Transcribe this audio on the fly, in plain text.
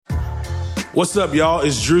What's up, y'all?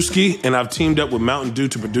 It's Drewski, and I've teamed up with Mountain Dew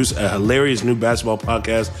to produce a hilarious new basketball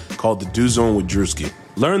podcast called The Dew Zone with Drewski.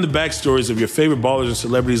 Learn the backstories of your favorite ballers and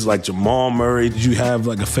celebrities like Jamal Murray. Did you have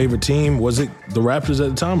like a favorite team? Was it the Raptors at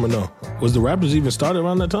the time or no? Was the Raptors even started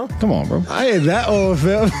around that time? Come on, bro. I ain't that old,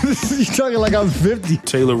 fam. You talking like I'm 50.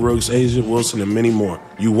 Taylor Rooks, Asia Wilson, and many more.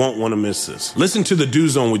 You won't want to miss this. Listen to The Dew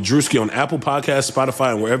Zone with Drewski on Apple Podcasts,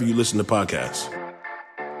 Spotify, and wherever you listen to podcasts.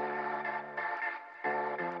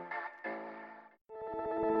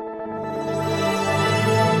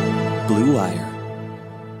 Blue Wire.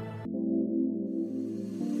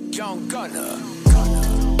 Young Gunner.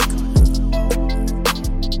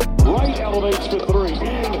 Wright elevates for three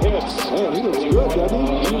and hits. Man, he looks good, doesn't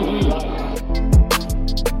he?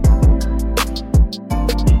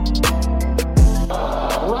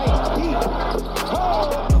 Right deep.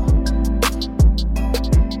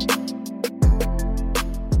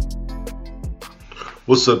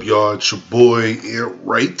 What's up, y'all? It's your boy, Ed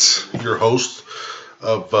Wright, your host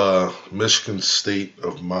of Michigan State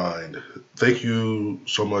of Mind. Thank you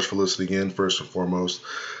so much for listening in, first and foremost.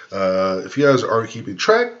 If you guys aren't keeping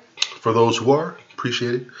track, for those who are,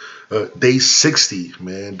 appreciate it. Day 60,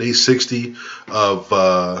 man. Day 60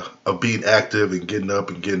 of being active and getting up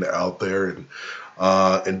and getting out there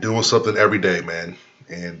and doing something every day, man.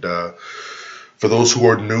 And for those who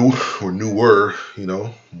are new or newer, you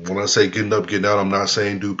know, when I say getting up, getting out, I'm not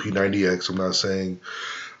saying do P90X. I'm not saying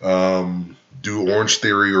do Orange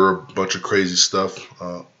Theory or a bunch of crazy stuff.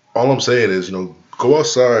 All I'm saying is, you know, go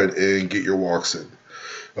outside and get your walks in.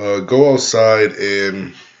 Go outside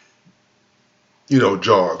and, you know,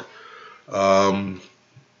 jog.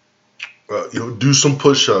 Do some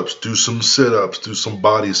push-ups, do some sit-ups, do some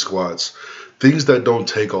body squats. Things that don't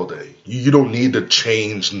take all day. You don't need to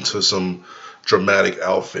change into some dramatic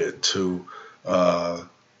outfit to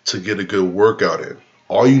get a good workout in.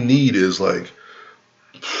 All you need is like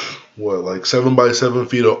 7 by 7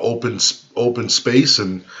 feet of open space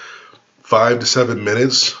and 5 to 7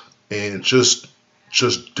 minutes, and just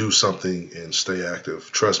do something and stay active.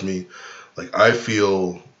 Trust me, like I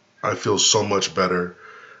feel so much better.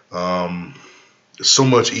 It's so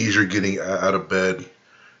much easier getting out of bed,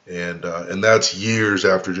 and that's years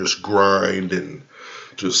after just grind and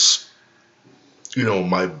just, you know,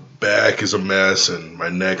 my back is a mess and my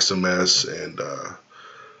neck's a mess, and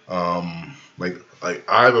like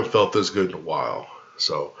I haven't felt this good in a while.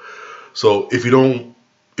 So if you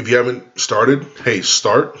haven't started, hey,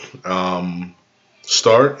 start.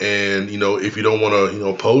 Start, and you know, if you don't want to, you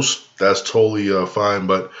know, post, that's totally fine.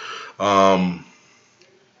 But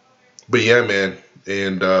yeah, man.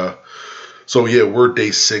 And so yeah, we're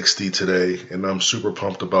day 60 today, and I'm super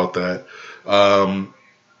pumped about that.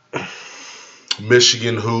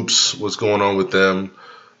 Michigan hoops, what's going on with them?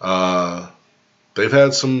 They've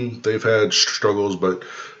had struggles, but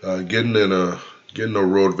getting a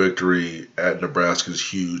road victory at Nebraska is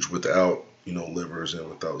huge without, you know, Livers and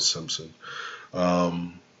without Simpson.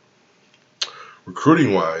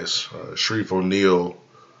 Recruiting wise, Sharif O'Neal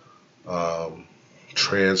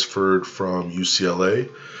transferred from UCLA,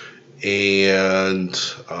 and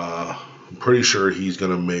I'm pretty sure he's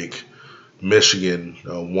going to make Michigan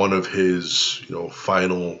one of his, you know,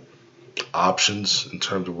 final options in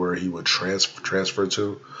terms of where he would transfer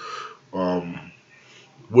to.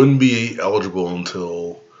 Wouldn't be eligible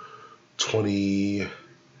until because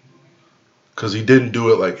he didn't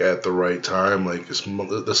do it like at the right time. Like it's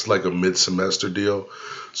like a mid-semester deal.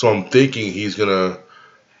 So I'm thinking he's gonna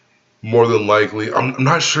more than likely. I'm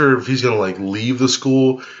not sure if he's gonna like leave the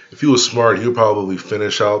school. If he was smart, he would probably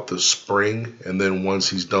finish out the spring, and then once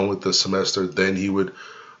he's done with the semester, then he would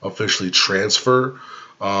officially transfer.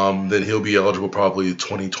 Then he'll be eligible probably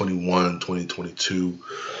 2021, 2022.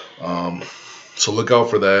 So look out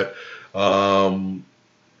for that.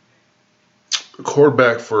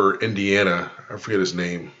 Quarterback for Indiana, I forget his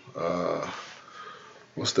name.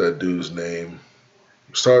 What's that dude's name?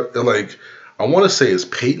 I want to say it's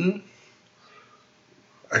Peyton.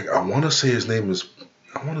 I want to say his name is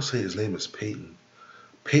Peyton.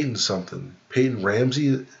 Peyton something. Peyton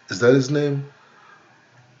Ramsey, is that his name?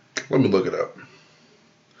 Let me look it up,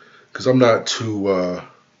 because I'm not too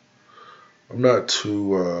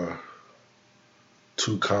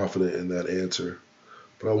confident in that answer.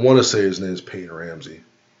 But I want to say his name is Peyton Ramsey.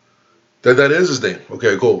 That is his name.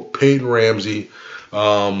 Okay, cool. Peyton Ramsey,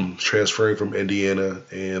 transferring from Indiana,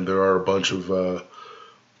 and there are a bunch of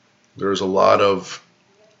there's a lot of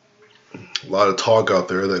talk out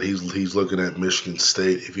there that he's looking at Michigan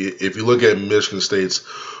State. If you look at Michigan State's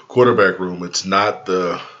quarterback room, it's not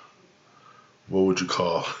the, what would you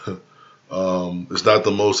call, It's not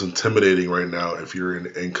the most intimidating right now if you're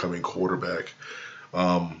an incoming quarterback.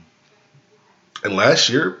 And last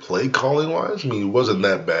year, play calling wise, I mean, it wasn't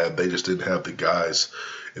that bad. They just didn't have the guys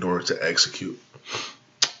in order to execute.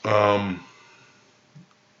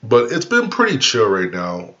 But it's been pretty chill right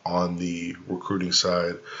now on the recruiting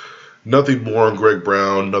side. Nothing more on Greg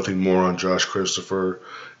Brown, nothing more on Josh Christopher,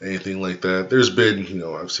 anything like that. There's been,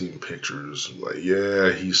 I've seen pictures like,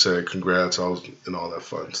 yeah, he said congrats, and all that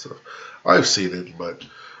fun stuff. I've seen it, but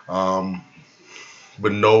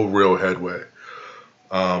no real headway.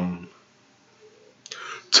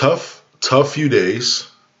 Tough few days,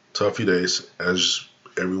 as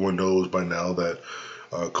everyone knows by now that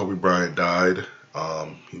Kobe Bryant died.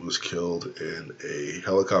 He was killed in a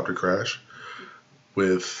helicopter crash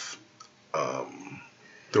with,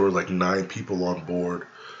 there were like 9 people on board,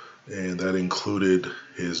 and that included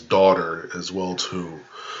his daughter as well too.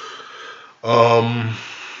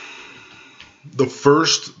 The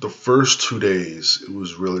first 2 days, it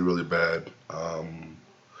was really, really bad.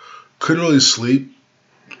 Couldn't sleep.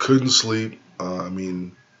 I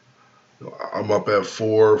mean, I'm up at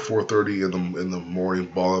 4:30 in the morning,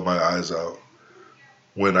 bawling my eyes out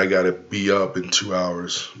when I gotta be up in 2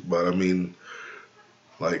 hours. But I mean,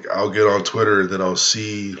 like, I'll get on Twitter and then I'll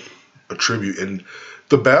see a tribute, and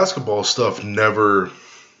the basketball stuff never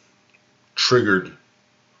triggered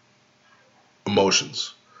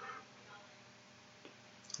emotions.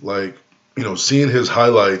 Like, seeing his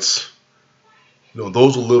highlights,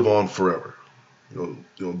 those will live on forever.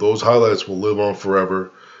 Those highlights will live on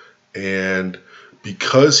forever, and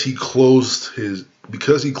because he closed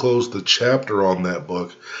the chapter on that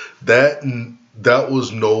book, that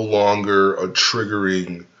was no longer a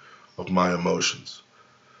triggering of my emotions.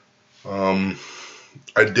 I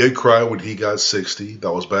did cry when he got 60.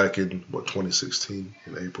 That was back in 2016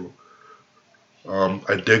 in April.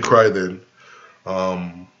 I did cry then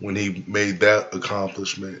when he made that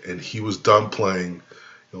accomplishment and he was done playing.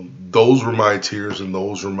 Those were my tears and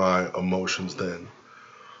those were my emotions then.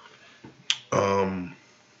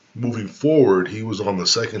 Moving forward, he was on the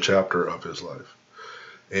second chapter of his life.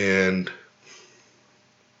 And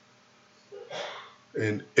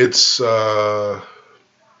it's,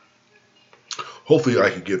 hopefully I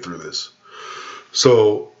can get through this.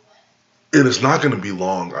 So, and it's not going to be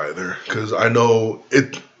long either, because I know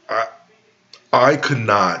I could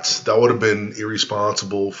not. That would have been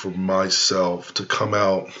irresponsible for myself to come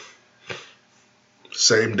out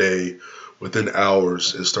same day, within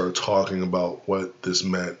hours, and start talking about what this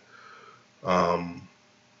meant.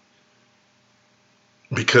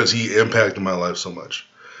 Because he impacted my life so much.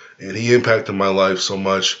 And he impacted my life so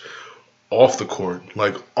much off the court.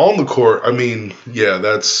 Like, on the court, I mean, yeah,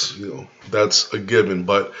 that's a given.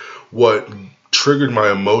 But what triggered my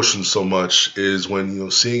emotions so much is when,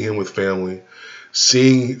 seeing him with family,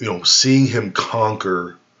 seeing him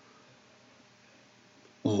conquer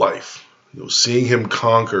life, seeing him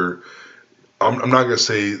conquer. I'm not gonna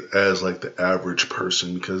say as like the average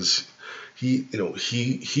person, because he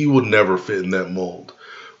would never fit in that mold,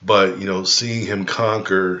 but seeing him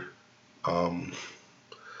conquer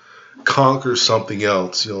something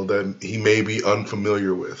else, that he may be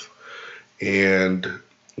unfamiliar with, and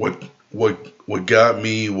what got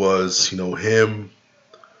me was him.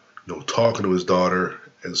 Talking to his daughter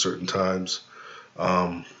at certain times.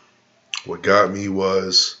 What got me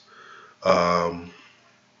was him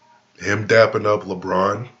dapping up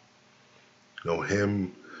LeBron.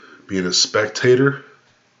 Him being a spectator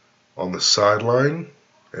on the sideline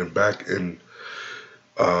and back and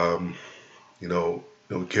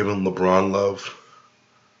giving LeBron love.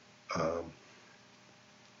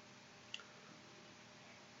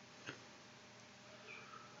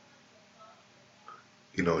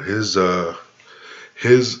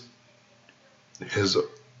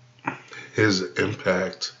 His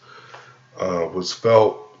impact was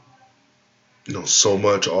felt, so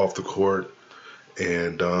much off the court,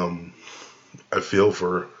 and I feel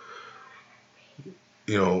for,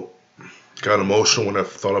 got emotional when I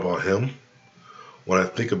thought about him, when I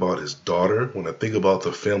think about his daughter, when I think about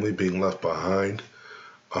the family being left behind.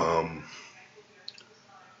 I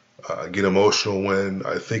get emotional when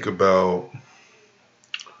I think about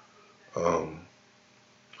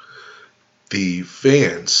the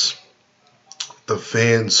fans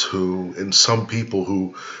who, and some people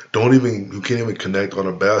who can't even connect on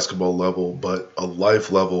a basketball level, but a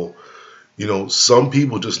life level. Some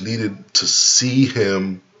people just needed to see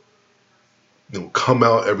him, come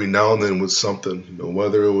out every now and then with something,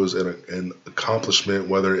 whether it was an accomplishment,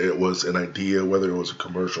 whether it was an idea, whether it was a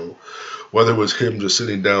commercial, whether it was him just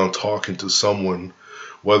sitting down talking to someone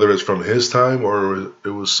whether it's from his time or it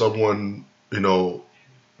was someone,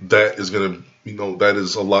 that is going to, that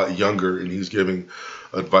is a lot younger and he's giving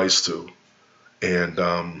advice to. And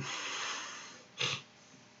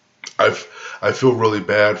I feel really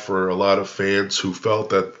bad for a lot of fans who felt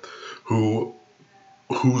that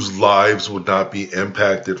whose lives would not be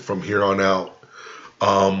impacted from here on out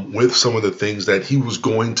with some of the things that he was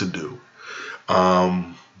going to do.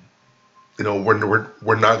 We're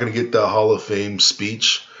not going to get the Hall of Fame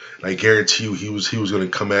speech. And I guarantee you he was going to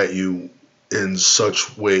come at you in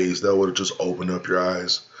such ways that would have just opened up your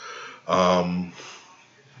eyes.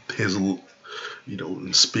 His,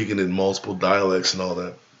 speaking in multiple dialects and all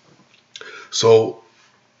that. So,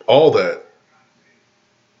 all that,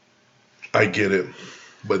 I get it.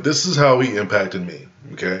 But this is how he impacted me,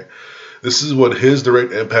 okay? This is what his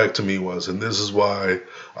direct impact to me was. And this is why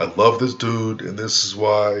I love this dude. And this is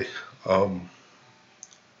why...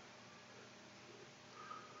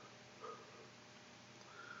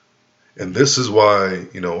 and this is why,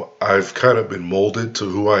 I've kind of been molded to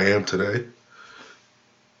who I am today.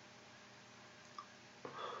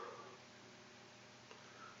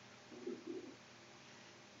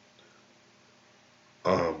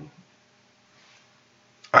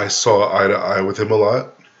 I saw eye to eye with him a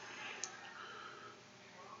lot.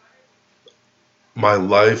 My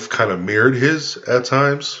life kind of mirrored his at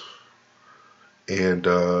times. And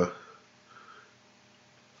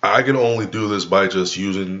I can only do this by just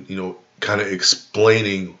using, kind of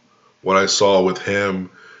explaining what I saw with him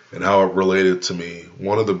and how it related to me.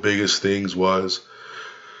 One of the biggest things was,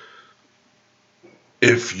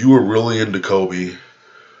 if you were really into Kobe,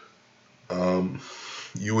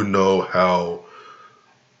 you would know how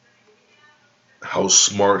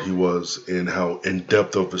smart he was and how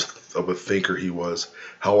in-depth of a thinker he was,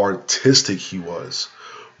 how artistic he was.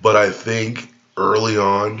 But I think early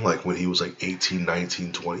on, like when he was like 18,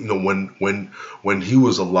 19, 20, when he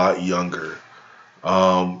was a lot younger,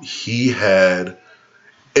 he had,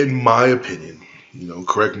 in my opinion,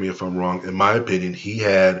 correct me if I'm wrong, in my opinion, he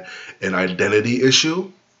had an identity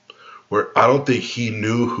issue where I don't think he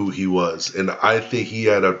knew who he was. And I think he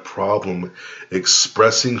had a problem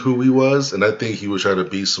expressing who he was. And I think he was trying to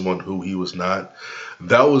be someone who he was not.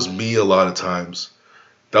 That was me a lot of times.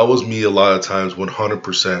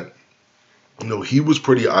 100%. He was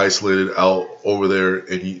pretty isolated out over there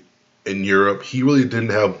in Europe. He really didn't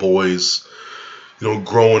have boys,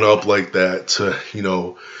 growing up like that to,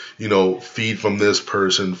 feed from this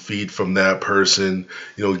person, feed from that person,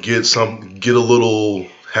 get a little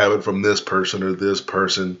habit from this person or this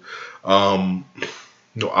person. I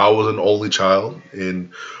was an only child,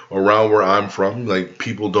 and around where I'm from, like,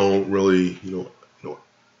 people don't really,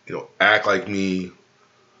 act like me,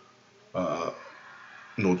 talk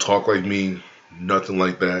like me, nothing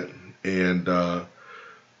like that. And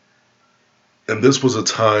this was a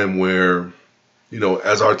time where,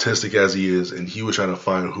 as artistic as he is, and he was trying to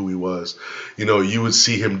find who he was, you would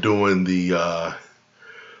see him doing the,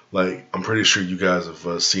 like, I'm pretty sure you guys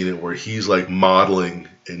have seen it, where he's like modeling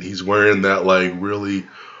and he's wearing that like really,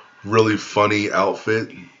 really funny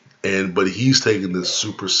outfit, but he's taking this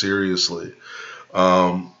super seriously.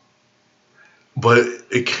 But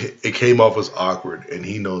it came off as awkward, and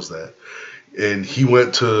he knows that. And he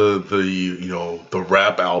went to the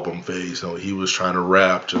rap album phase. He was trying to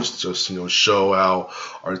rap, just show how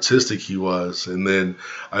artistic he was. And then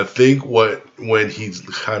I think when he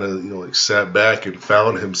kind of sat back and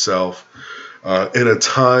found himself in a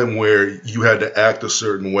time where you had to act a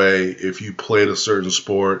certain way if you played a certain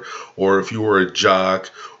sport, or if you were a jock,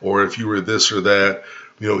 or if you were this or that,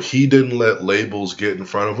 he didn't let labels get in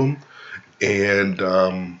front of him. And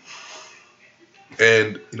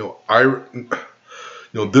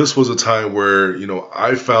this was a time where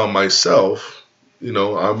I found myself,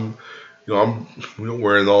 I'm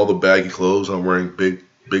wearing all the baggy clothes, I'm wearing big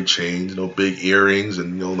chains, big earrings,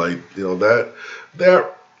 and that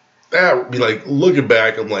like, looking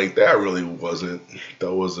back, I'm like, that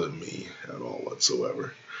wasn't me at all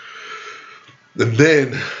whatsoever. And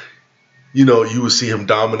then you would see him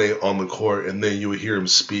dominate on the court, and then you would hear him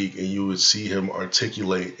speak, and you would see him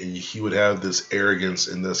articulate, and he would have this arrogance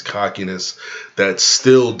and this cockiness that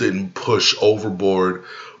still didn't push overboard,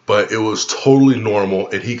 but it was totally normal,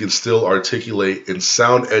 and he could still articulate and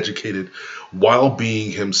sound educated while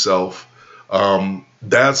being himself.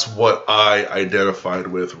 That's what I identified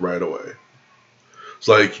with right away. It's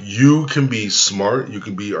like, you can be smart, you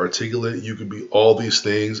can be articulate, you can be all these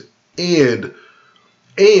things, and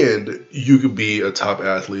you could be a top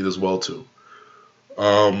athlete as well too.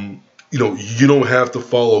 you don't have to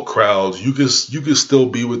follow crowds. You can still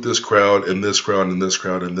be with this crowd and this crowd and this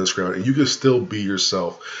crowd and this crowd, and you can still be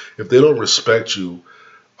yourself. If they don't respect you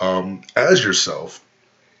as yourself,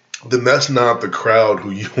 then that's not the crowd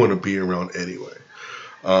who you want to be around anyway.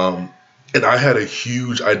 And I had a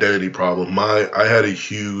huge identity problem. I had a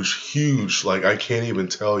huge, like, I can't even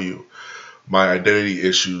tell you my identity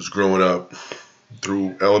issues growing up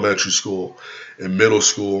through elementary school and middle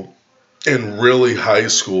school and really high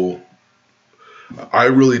school. I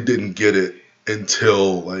really didn't get it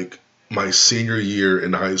until like my senior year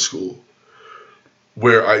in high school,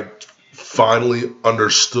 where I finally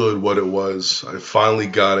understood what it was. I finally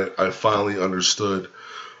got it. I finally understood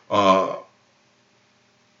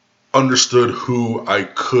who I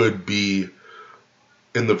could be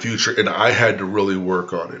in the future, and I had to really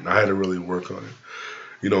work on it.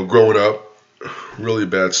 Growing up, really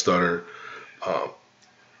bad stutter.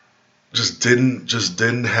 Just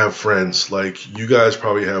didn't have friends. Like, you guys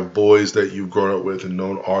probably have boys that you've grown up with and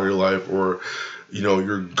known all your life, or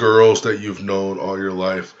your girls that you've known all your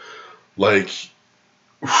life. Like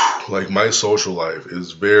my social life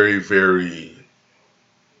is very, very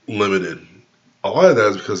limited. A lot of that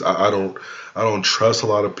is because I don't trust a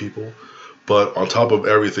lot of people, but on top of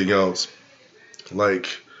everything else, my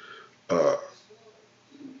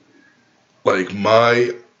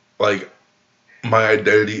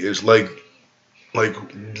identity is like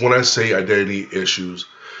when I say identity issues,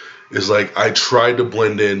 is like I tried to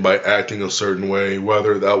blend in by acting a certain way,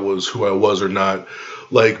 whether that was who I was or not.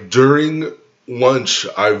 Like, during lunch,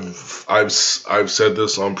 I've said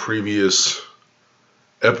this on previous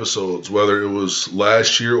episodes, whether it was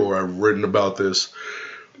last year or I've written about this.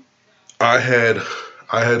 I had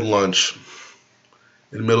lunch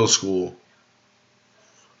in middle school.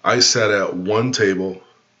 I sat at one table,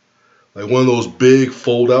 like one of those big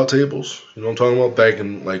fold-out tables. You know what I'm talking about? That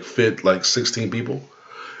can fit 16 people.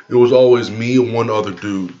 It was always me and one other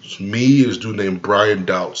dude. Me is a dude named Brian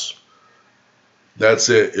Douse. That's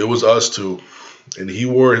it. It was us two. And he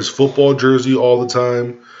wore his football jersey all the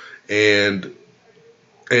time. And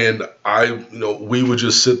we would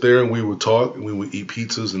just sit there and we would talk and we would eat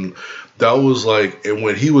pizzas. And that was and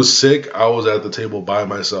when he was sick, I was at the table by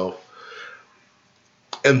myself.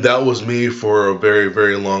 And that was me for a very,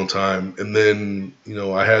 very long time. And then,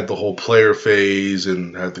 I had the whole player phase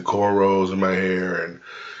and had the cornrows in my hair and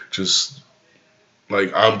just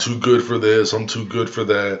I'm too good for this, I'm too good for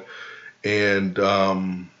that. And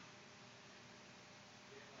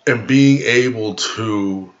being able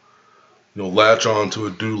to, latch on to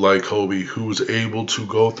a dude like Kobe, who's able to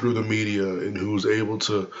go through the media and who's able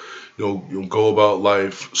to, go about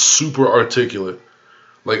life super articulate.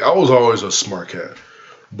 I was always a smart cat.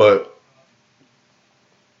 But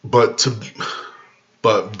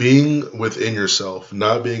being within yourself,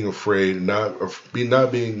 not being afraid, not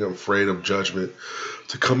being afraid of judgment,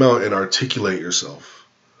 to come out and articulate yourself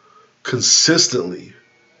consistently,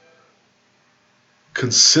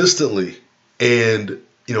 and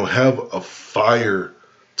have a fire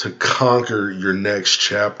to conquer your next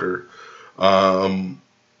chapter. That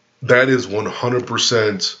is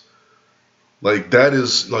 100%.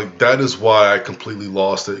 That is why I completely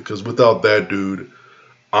lost it. Because without that dude,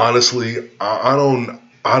 honestly, I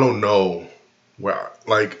don't know where.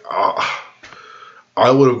 I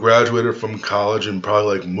would have graduated from college and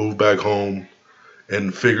probably moved back home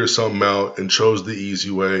and figured something out and chose the easy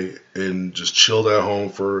way and just chilled at home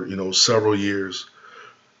for several years.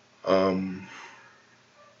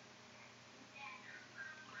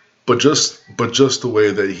 But just the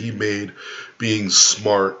way that he made being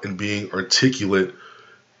smart and being articulate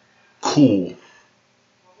cool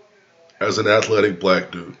as an athletic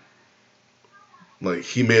black dude.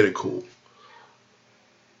 He made it cool.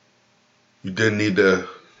 You didn't need to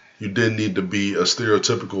be a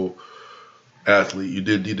stereotypical athlete. You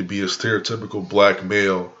didn't need to be a stereotypical black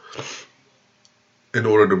male in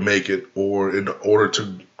order to make it, or in order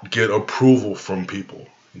to get approval from people.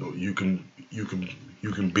 You can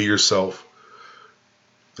be yourself.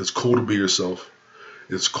 It's cool to be yourself.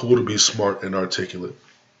 It's cool to be smart and articulate,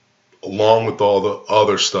 along with all the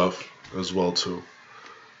other stuff as well too.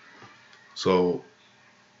 So,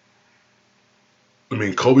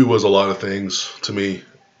 Kobe was a lot of things to me,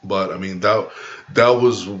 but that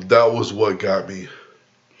was what got me.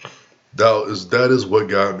 That is what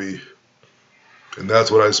got me, and that's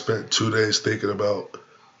what I spent 2 days thinking about.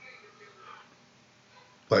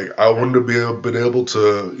 I wouldn't have been able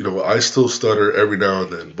to, I still stutter every now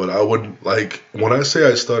and then, but I wouldn't, when I say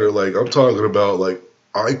I stutter, I'm talking about,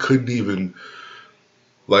 I couldn't even,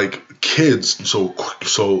 kids, so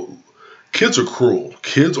kids are cruel.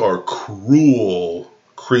 Kids are cruel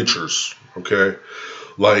creatures, okay?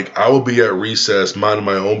 Like, I would be at recess minding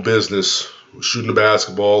my own business, shooting a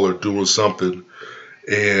basketball or doing something,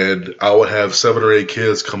 and I would have 7 or 8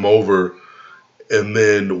 kids come over, and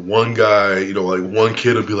then one guy, you know, like one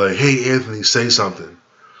kid would be like, hey, Anthony, say something.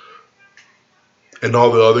 And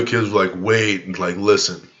all the other kids were like, wait, and like,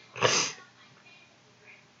 listen.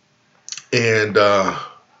 And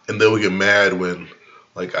they would get mad when,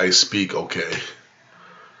 like, I speak okay.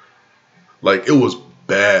 Like, it was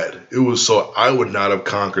bad. It was so, I would not have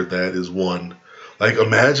conquered that as one. Like,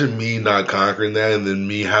 imagine me not conquering that and then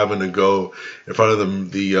me having to go in front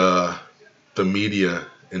of the media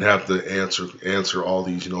and have to answer all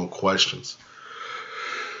these, you know, questions.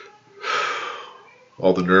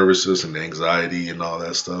 All the nervousness and anxiety and all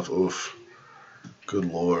that stuff. Oof. Good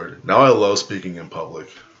Lord. Now I love speaking in public.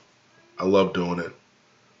 I love doing it.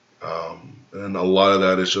 And a lot of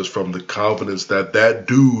that is just from the confidence that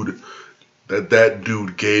dude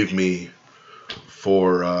gave me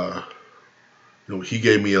for, you know, he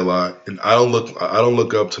gave me a lot. And I don't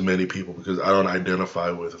look up to many people because I don't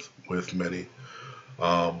identify with many.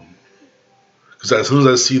 Because as soon as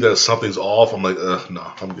I see that something's off, I'm like,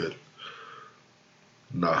 nah, I'm good.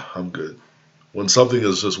 Nah, I'm good. When something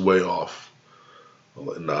is just way off, I'm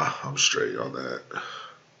like, nah, I'm straight on that.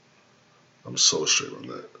 I'm so straight on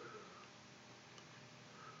that.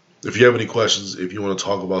 If you have any questions, if you want to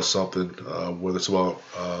talk about something, whether it's about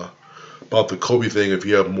the Kobe thing, if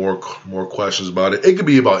you have more questions about it, it could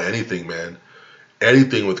be about anything, man.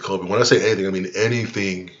 Anything with Kobe. When I say anything, I mean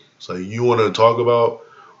anything. So you want to talk about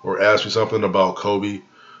or ask me something about Kobe,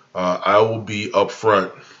 I will be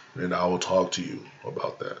upfront and I will talk to you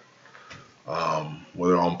about that.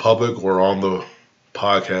 Whether on public or on the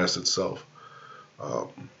podcast itself.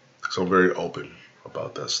 So I'm very open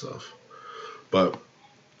about that stuff. But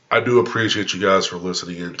I do appreciate you guys for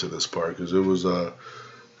listening into this part because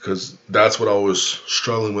that's what I was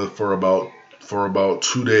struggling with for about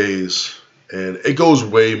 2 days, and it goes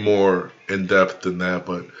way more in depth than that,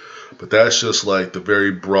 but that's just like the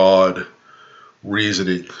very broad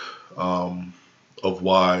reasoning of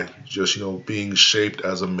why, just, you know, being shaped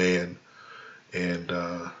as a man, and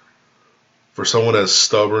for someone as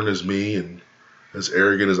stubborn as me and as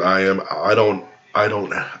arrogant as I am,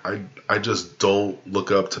 I just don't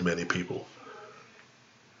look up to many people.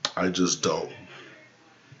 I just don't.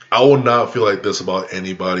 I will not feel like this about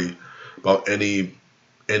anybody, about any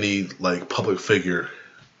like public figure.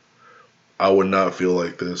 I would not feel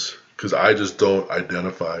like this because I just don't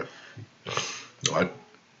identify. Not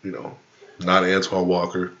Antoine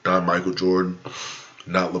Walker, not Michael Jordan,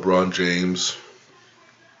 not LeBron James,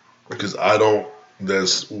 because I don't.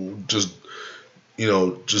 That's just.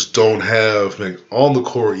 Just don't have, like, on the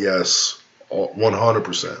court, yes,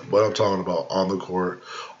 100%. But I'm talking about on the court.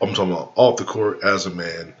 I'm talking about off the court as a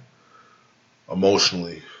man,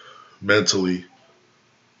 emotionally, mentally,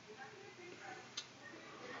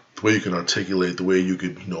 the way you can articulate, the way you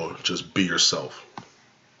could, just be yourself.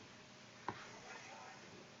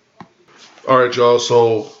 All right, y'all.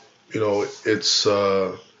 So, it's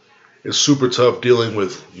super tough dealing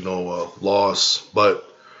with, loss, but.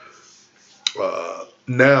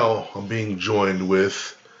 Now I'm being joined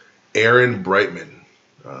with Aaron Brightman.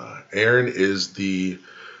 Aaron is the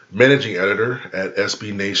managing editor at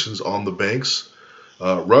SB Nation's On the Banks.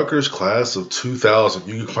 Rutgers class of 2000.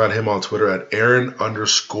 You can find him on Twitter at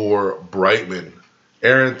Aaron_Brightman.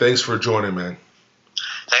 Aaron, thanks for joining, man.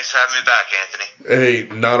 Thanks for having me back, Anthony. Hey,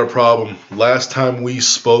 not a problem. Last time we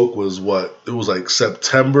spoke was It was like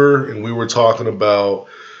September, and we were talking about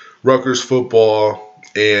Rutgers football,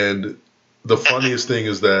 and the funniest thing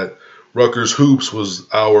is that Rutgers Hoops was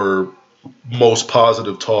our most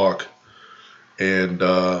positive talk, and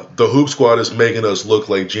the Hoop Squad is making us look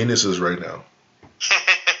like geniuses right now.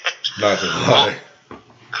 Not gonna lie.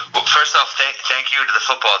 Well, first off, thank you to the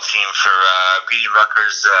football team for beating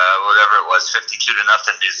Rutgers, whatever it was, 52-0.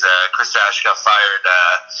 Chris Ash got fired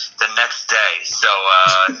the next day, so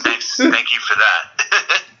thank you for that.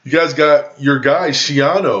 You guys got your guy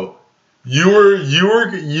Shiano. You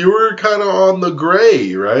were kind of on the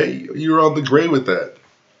gray, right? You were on the gray with that.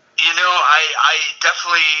 I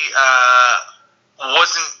definitely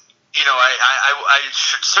wasn't. I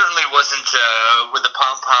certainly wasn't with the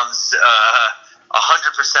pom-poms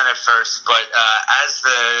 100% at first, but as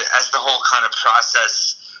the whole kind of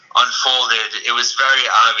process unfolded, it was very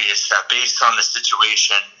obvious that based on the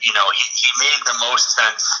situation, he made the most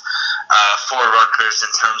sense for Rutgers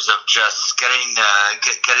in terms of just getting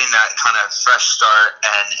that kind of fresh start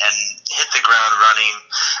and hit the ground running.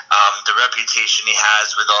 The reputation he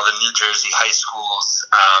has with all the New Jersey high schools.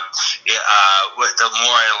 The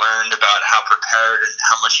more I learned about how prepared and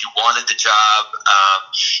how much he wanted the job,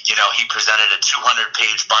 he presented a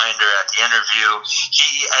 200-page binder at the interview.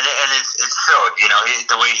 It's showed.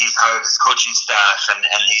 The way he's hired his coaching staff, and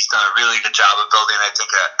he's done a really good job of building, I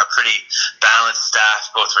think, a pretty balanced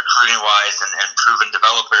staff, both recruiting-wise and proven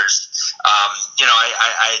developers.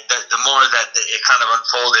 The more that it kind of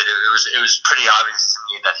unfolded, it was pretty obvious to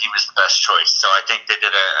me that he was the best choice. So I think they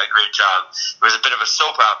did a great job. It was a bit of a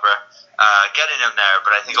soap opera getting him there,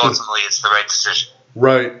 but I think ultimately it's the right decision.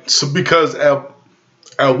 Right. So because at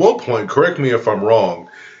one point, correct me if I'm wrong,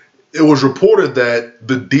 it was reported that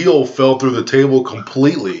the deal fell through the table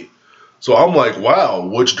completely. So I'm like, wow,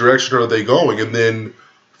 which direction are they going? And then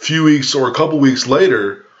a couple weeks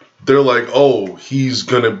later, they're like, oh, he's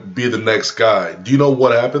going to be the next guy. Do you know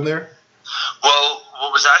what happened there? Well,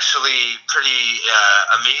 what was actually pretty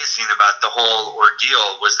amazing about the whole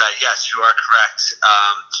ordeal was that, yes, you are correct.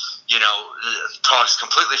 Talks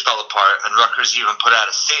completely fell apart, and Rutgers even put out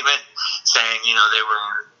a statement saying,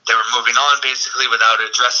 they were moving on basically without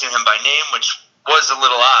addressing him by name, which was a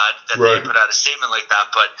little odd that they put out a statement like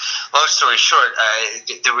that. But long story short,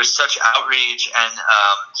 there was such outrage and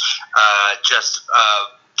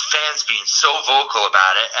fans being so vocal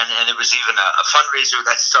about it, and it was even a fundraiser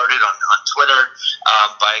that started on Twitter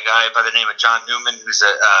by a guy by the name of John Newman, who's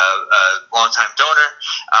a longtime donor,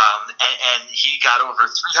 and he got over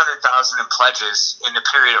 300,000 in pledges in a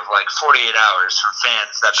period of like 48 hours from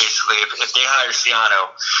fans that basically, if they hire Schiano,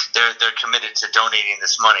 they're committed to donating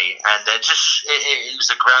this money, and it was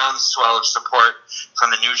a groundswell of support from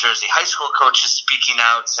the New Jersey high school coaches speaking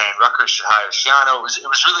out, saying Rutgers should hire Schiano. It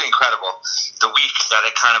was really incredible. The week that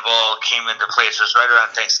it kind of all came into place was right around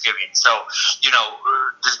Thanksgiving. So,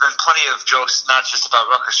 there's been plenty of jokes, not just about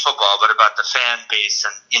Rutgers football, but about the fan base.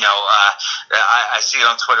 And, I see it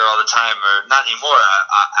on Twitter all the time, or not anymore,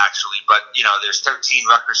 actually, but, there's 13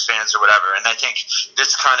 Rutgers fans or whatever. And I think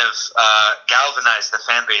this kind of galvanized the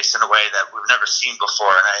fan base in a way that we've never seen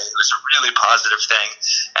before. And it was a really positive thing.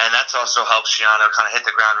 And that's also helped Schiano kind of hit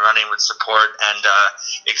the ground running with support and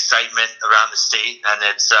excitement around the state. And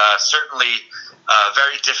it's certainly a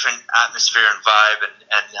very different atmosphere and vibe, and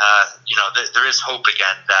there is hope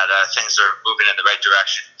again that things are moving in the right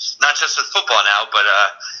direction. Not just with football now, but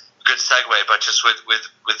good segue, but just with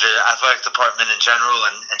the athletic department in general,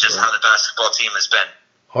 and just how the basketball team has been.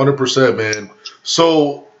 100%, man.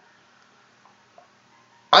 So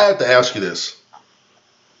I have to ask you this: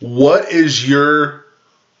 what is the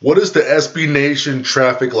SB Nation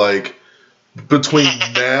traffic like between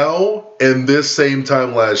now and this same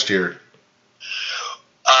time last year?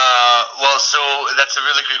 So that's a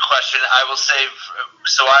really good question. I will say,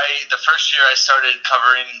 the first year I started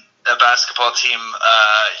covering the basketball team,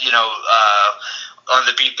 on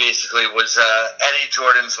the beat basically was Eddie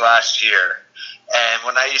Jordan's last year. And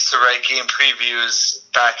when I used to write game previews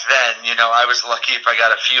back then, I was lucky if I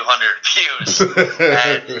got a few hundred views.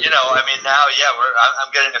 And, now,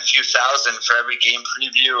 I'm getting a few thousand for every game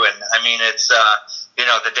preview. And, it's,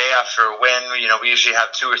 the day after a win, we usually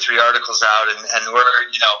have 2 or 3 articles out, and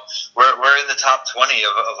we're in the top 20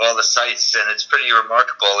 of all the sites, and it's pretty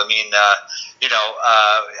remarkable.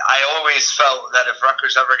 I always felt that if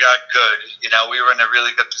Rutgers ever got good, we were in a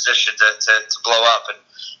really good position to blow up. And,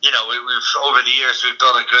 we've over the years we've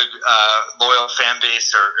built a good loyal fan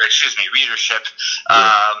base, readership,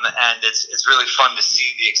 and it's really fun to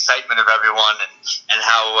see the excitement of everyone and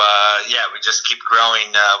how we just keep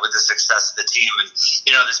growing with the success of the team. And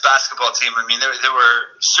this basketball team, there were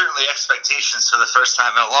certainly expectations for the first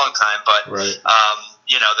time in a long time, but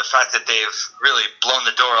the fact that they've really blown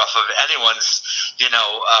the door off of anyone's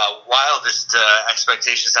wildest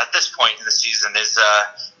expectations at this point in the season is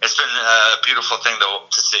it's been a beautiful thing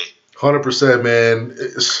to see. 100%, man.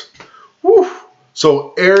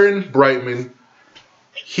 So Aaron Breitman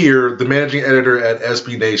here, the managing editor at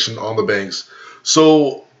SB Nation on the Banks.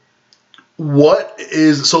 So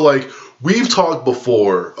we've talked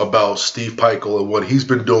before about Steve Pikiell and what he's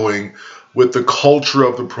been doing with the culture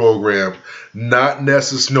of the program, not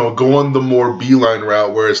necessarily going the more beeline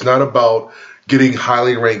route where it's not about getting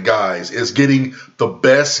highly ranked guys. It's getting the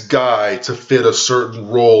best guy to fit a certain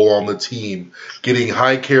role on the team, getting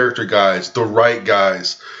high character guys, the right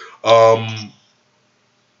guys.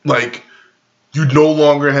 You no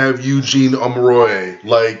longer have Eugene Omoruyi.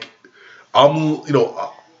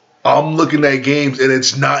 I'm looking at games and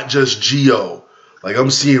it's not just Gio.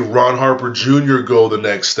 I'm seeing Ron Harper Jr. go the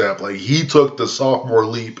next step. He took the sophomore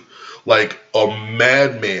leap. like a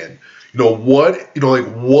madman. What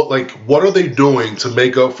are they doing to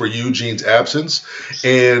make up for Eugene's absence?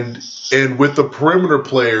 And with the perimeter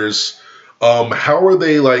players, how are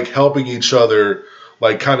they like helping each other,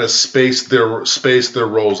 like kind of space their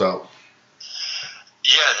roles out?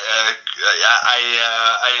 Yeah,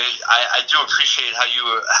 I do appreciate how you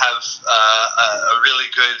have a really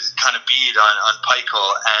good kind of bead on Pikel,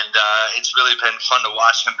 and it's really been fun to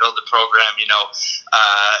watch him build the program.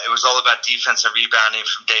 It was all about defense and rebounding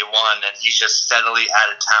from day one, and he's just steadily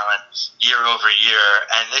added talent year over year.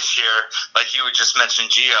 And this year, like you had just mentioned,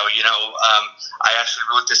 Gio, I actually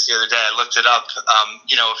wrote this the other day. I looked it up.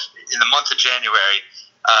 In the month of January,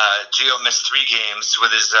 Gio missed 3 games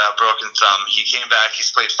with his broken thumb. He came back.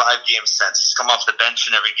 He's played 5 games since. He's come off the bench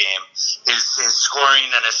in every game. His scoring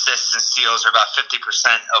and assists and steals are about 50%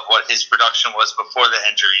 of what his production was before the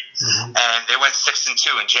injury. Mm-hmm. And they went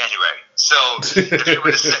 6-2 in January. So if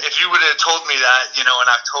you would have told me that, in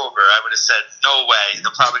October, I would have said, no way.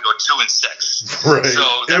 They'll probably go 2-6. Right. So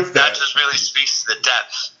that just really speaks to the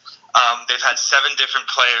depth. They've had 7 different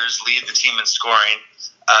players lead the team in scoring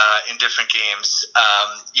in different games.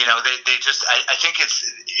 They just, I think it's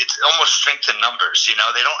almost strength in numbers. They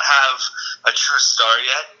don't have a true star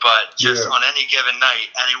yet, but just on any given night,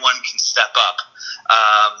 anyone can step up.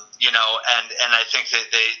 And I think that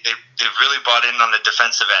they've really bought in on the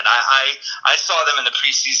defensive end. I saw them in the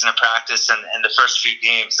preseason of practice and the first few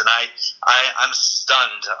games, and I'm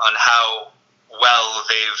stunned on how well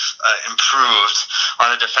they've improved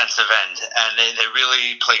on the defensive end, and they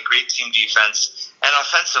really play great team defense. And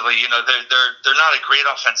offensively, they're not a great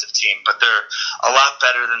offensive team, but they're a lot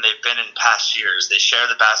better than they've been in past years. They share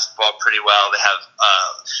the basketball pretty well. They have,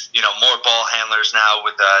 more ball handlers now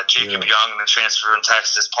with Jacob Young, the transfer from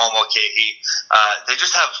Texas, Paul Mulcahy. They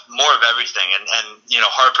just have more of everything. And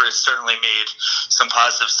Harper has certainly made some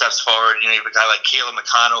positive steps forward. You have a guy like Caleb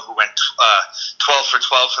McConnell who went 12 for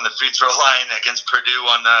 12 from the free throw line against Purdue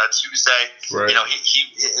on Tuesday. Right.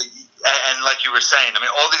 And like you were saying,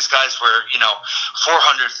 all these guys were,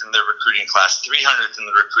 400th in their recruiting class, 300th in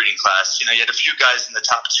the recruiting class. You had a few guys in the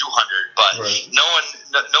top 200, but no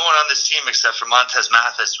one on this team except for Montez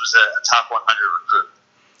Mathis was a top 100 recruit.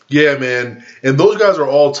 Yeah, man. And those guys are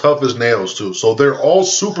all tough as nails, too. So they're all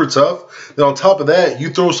super tough. Then on top of that, you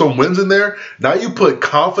throw some wins in there. Now you put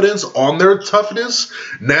confidence on their toughness.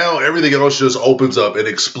 Now everything else just opens up and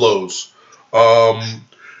explodes.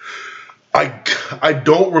 I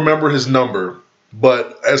don't remember his number,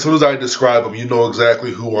 but as soon as I describe him, you know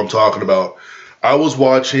exactly who I'm talking about. I was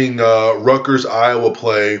watching Rutgers, Iowa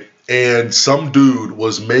play, and some dude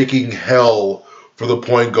was making hell for the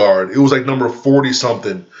point guard. It was like number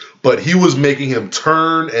 40-something, but he was making him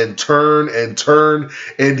turn and turn and turn,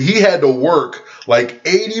 and he had to work like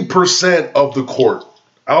 80% of the court.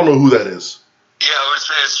 I don't know who that is. Yeah,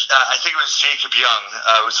 I think it was Jacob Young.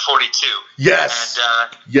 It was 42. Yes. And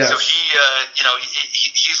yes. So he's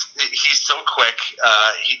so quick.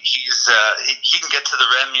 He can get to the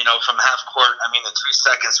rim, from half court. In 3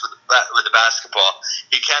 seconds with the basketball.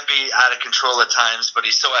 He can be out of control at times, but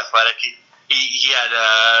he's so athletic. He had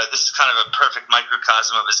this is kind of a perfect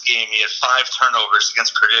microcosm of his game. He had 5 turnovers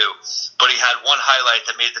against Purdue, but he had one highlight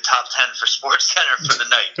that made the top 10 for SportsCenter for the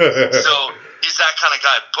night. So he's that kind of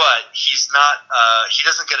guy, but he's not. He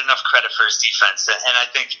doesn't get enough credit for his defense, and I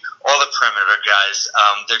think all the perimeter guys,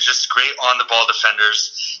 they're just great on the ball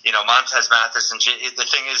defenders. Montez Mathis, and the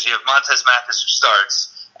thing is, you have Montez Mathis who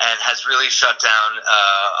starts and has really shut down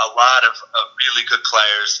a lot of really good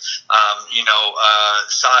players.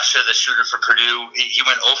 Sasha, the shooter for Purdue, he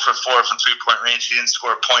went 0 for 4 from three-point range. He didn't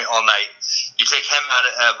score a point all night. You take him out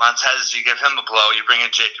of Montez, you give him a blow, you bring in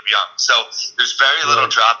Jacob Young. So there's very little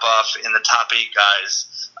drop-off in the top 8 guys.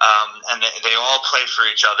 And they all play for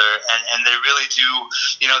each other, and they really do,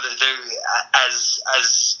 they're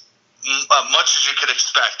as much as you could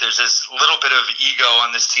expect. There's this little bit of ego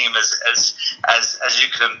on this team as you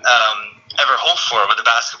could ever hope for with a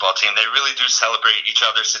basketball team. They really do celebrate each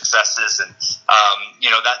other's successes, and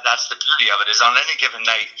that's the beauty of it. Is on any given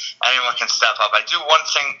night, anyone can step up. I do one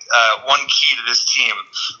thing, one key to this team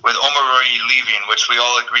with Omarori leaving, which we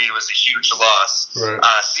all agreed was a huge loss. Right.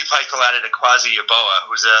 Steve Pikel added Akwazi Yeboah,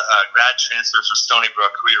 who's a grad transfer from Stony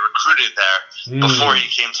Brook, who he recruited there before he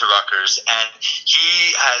came to Rutgers, and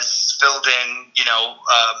he has filled in,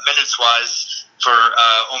 minutes wise, for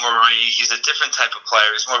Omari. He's a different type of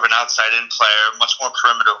player. He's more of an outside-in player, much more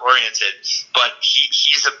perimeter-oriented. But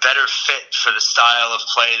he's a better fit for the style of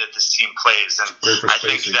play that this team plays. And I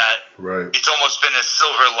think that it's almost been a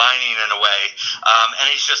silver lining in a way. And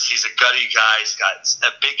he's a gutty guy. He's got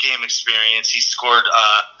a big game experience. He scored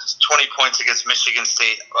 20 points against Michigan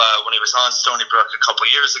State when he was on Stony Brook a couple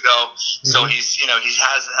years ago. So he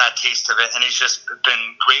has that taste of it, and he's just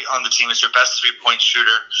been great on the team. He's your best three-point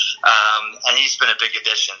shooter, and he's been a big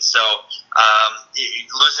addition. So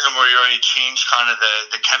losing to Moriarty changed kind of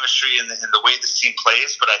the chemistry and the way this team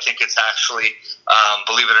plays, but I think it's actually,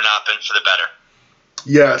 believe it or not, been for the better.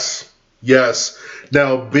 Yes.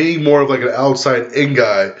 Now, being more of like an outside-in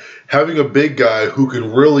guy, having a big guy who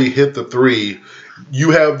can really hit the three,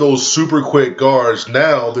 you have those super quick guards.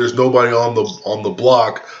 Now there's nobody on the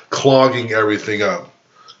block clogging everything up.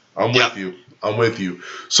 I'm with you.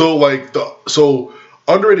 So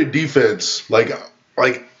underrated defense, like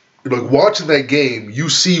watching that game, you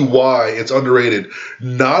see why it's underrated.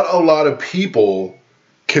 Not a lot of people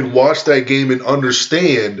can watch that game and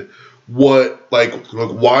understand what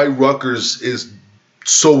why Rutgers is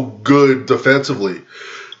so good defensively.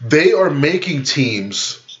 They are making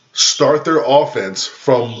teams start their offense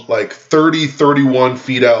from 30, 31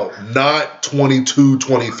 feet out, not 22,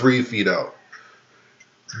 23 feet out.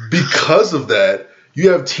 Because of that, you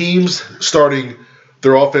have teams starting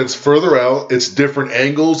their offense further out. It's different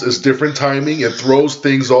angles, it's different timing, it throws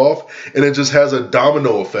things off, and it just has a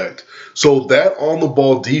domino effect. So that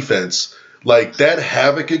on-the-ball defense, that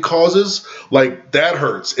havoc it causes, that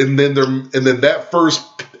hurts. And then that first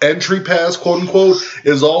entry pass, quote unquote,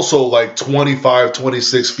 is also 25,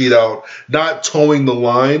 26 feet out, not towing the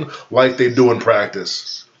line like they do in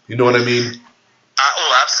practice. You know what I mean?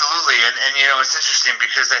 Absolutely. And it's interesting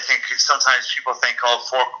because I think sometimes people think,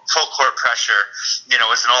 full court pressure,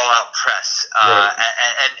 is an all-out press. Right.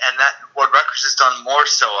 And that what Rutgers has done more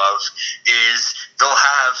so of is they'll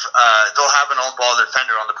have an on-ball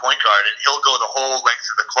defender on the point guard, and he'll go the whole length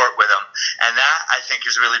of the court with him. And that, I think,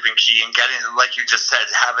 has really been key in getting, like you just said,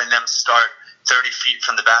 having them start 30 feet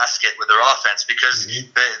from the basket with their offense, because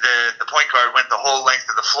the point guard went the whole length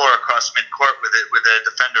of the floor across midcourt with a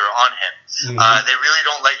defender on him. They really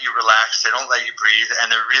don't let you relax. They don't let you breathe,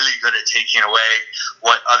 and they're really good at taking away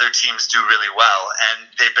what other teams do really well. And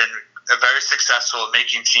they've been very successful at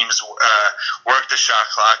making teams work the shot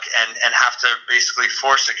clock and have to basically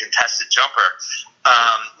force a contested jumper.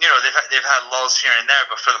 They've had lulls here and there,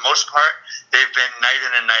 but for the most part, they've been night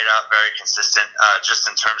in and night out very consistent, just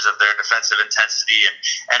in terms of their defensive intensity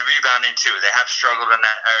and rebounding too. They have struggled in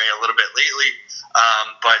that area a little bit lately,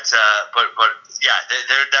 but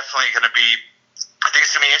they're definitely going to be. I think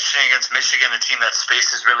it's going to be interesting against Michigan, a team that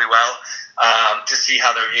spaces really well, to see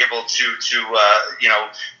how they're able to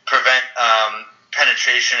prevent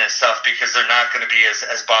penetration and stuff, because they're not going to be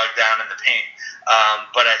as bogged down in the paint.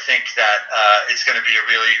 But I think that it's going to be a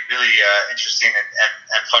really, really interesting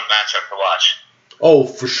and fun matchup to watch. Oh,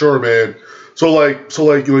 for sure, man. So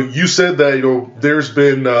you said that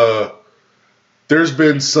there's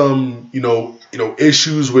been some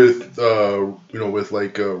issues with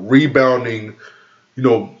rebounding.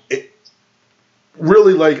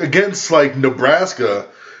 Really against Nebraska.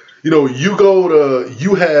 You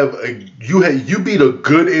beat a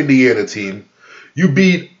good Indiana team. You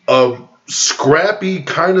beat a scrappy,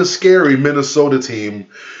 kind of scary Minnesota team.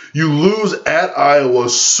 You lose at Iowa,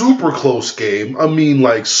 super close game. I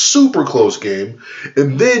mean, super close game.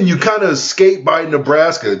 And then you kind of escape by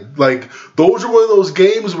Nebraska. Those are one of those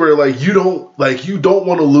games where you don't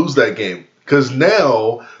want to lose that game, because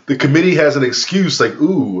now the committee has an excuse.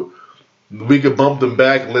 Ooh, we could bump them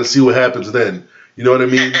back and let's see what happens then. You know what I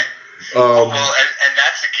mean? And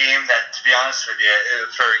that's a game that, to be honest with you,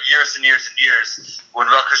 for years and years and years, when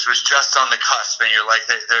Rutgers was just on the cusp, and you're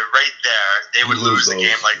they're right there, they would lose the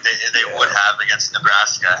game like they would have against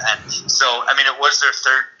Nebraska. And so, I mean, it was their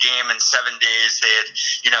third game in 7 days. They had,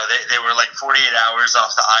 they were 48 hours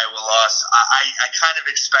off the Iowa loss. I kind of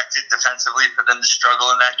expected defensively for them to struggle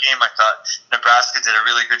in that game. I thought Nebraska did a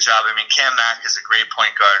really good job. I mean, Cam Mack is a great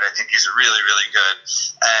point guard. I think he's really, really good.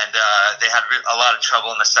 And they had a lot of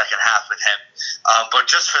trouble in the second half with him. But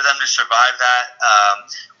just for them to survive that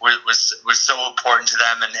was so important to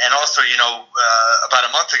them. And also, about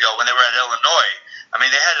a month ago when they were at Illinois, I mean,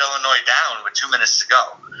 they had Illinois down with 2 minutes to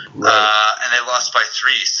go, and they lost by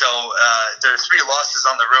 3. So their 3 losses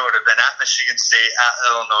on the road have been at Michigan State, at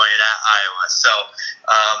Illinois, and at Iowa. So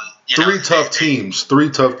three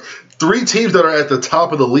teams that are at the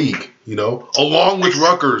top of the league, along with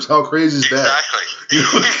Rutgers. How crazy is that? Exactly.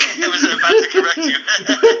 I was about to correct correct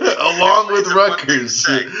you. Along with Rutgers.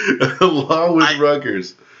 Along with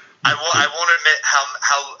Rutgers. I won't admit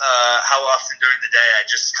how often during the day I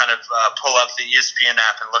just kind of pull up the ESPN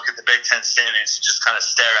app and look at the Big Ten standings and just kind of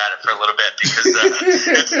stare at it for a little bit because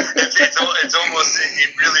it's almost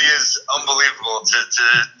it really is unbelievable to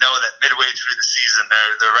know that midway through the season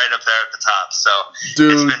they're right up there at the top. So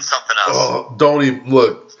dude, it's been something else. Oh, don't even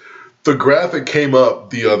look. The graphic came up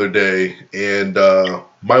the other day, and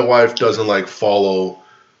my wife doesn't follow.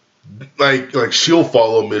 Like she'll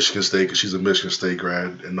follow Michigan State because she's a Michigan State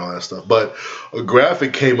grad and all that stuff. But a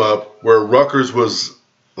graphic came up where Rutgers was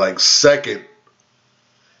second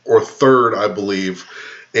or third, I believe,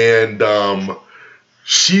 and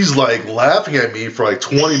she's laughing at me for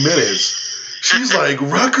 20 minutes. She's like,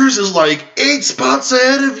 Rutgers is 8 spots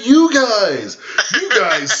ahead of you guys. You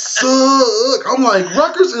guys suck. I'm like,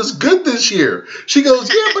 Rutgers is good this year. She goes,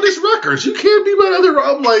 yeah, but it's Rutgers. You can't be my other.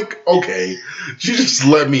 I'm like, okay. She just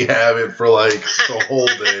let me have it for the whole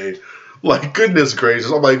day. Goodness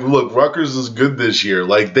gracious. I'm like, look, Rutgers is good this year.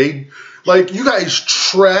 You guys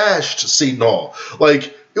trashed Seton Hall.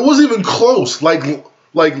 It wasn't even close.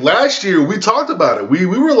 Last year, we talked about it. We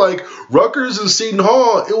were like, Rutgers and Seton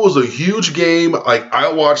Hall, it was a huge game.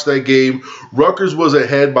 I watched that game. Rutgers was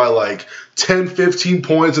ahead by 10, 15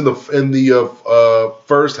 points in the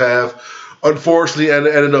first half. Unfortunately, and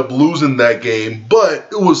ended up losing that game. But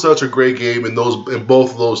it was such a great game, and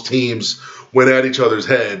both of those teams went at each other's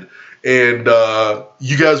head. And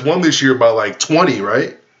you guys won this year by 20,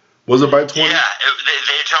 right? Was it by 20? Yeah,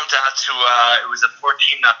 they jumped out to it was a 14-0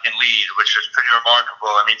 lead, which was pretty remarkable.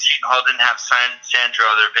 I mean, Seton Hall didn't have Sandro,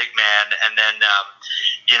 their big man, and then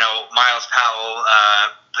Miles Powell,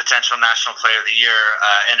 potential National Player of the Year,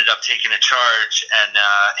 ended up taking a charge and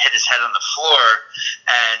hit his head on the floor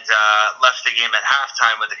and left the game at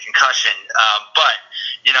halftime with a concussion. But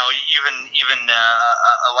even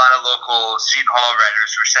a lot of local Seton Hall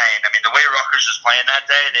writers were saying, I mean, the way Rutgers was playing that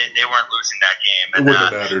day, they weren't losing that game. And, it wouldn't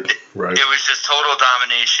have mattered, right? It was just total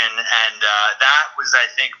domination, and that was, I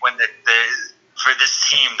think, when for this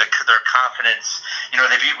team, their confidence.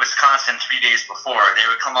 They beat Wisconsin 3 days before. They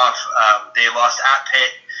would come off. They lost at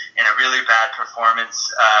Pitt in a really bad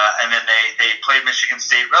performance, and then they played Michigan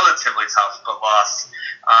State relatively tough, but lost.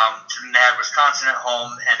 Then they had Wisconsin at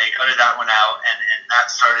home, and they gutted that one out, and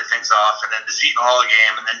that started things off. And then the Seton Hall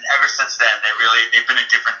game, and then ever since then, they've been a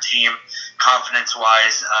different team,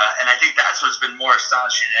 confidence-wise. And I think that's what's been more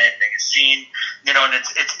astonishing than anything. Is seeing, and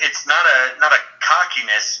it's not a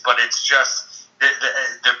cockiness, but it's just.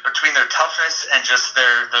 Between their toughness and just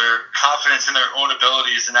their confidence in their own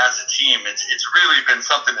abilities and as a team, it's really been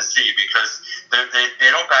something to see because they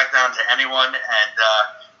don't back down to anyone, and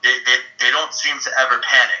they don't seem to ever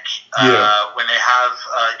panic when they have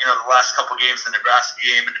the last couple games, the Nebraska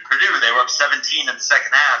game and Purdue, they were up 17 in the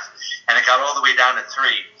second half, and it got all the way down to 3.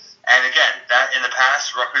 And again, that in the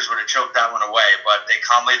past, Rutgers would have choked that one away, but they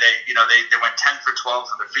calmly they went 10 for 12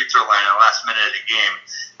 from the free throw line in the last minute of the game,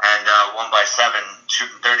 and won by 7,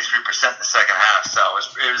 shooting 33% in the second half. So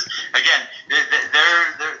it was again,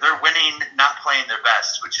 they're winning, not playing their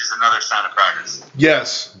best, which is another sign of progress.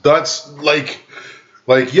 Yes, that's like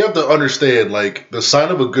you have to understand, the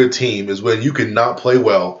sign of a good team is when you can not play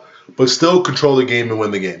well, but still control the game and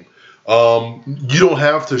win the game. You don't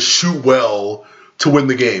have to shoot well to win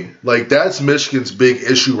the game. That's Michigan's big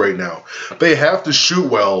issue right now. They have to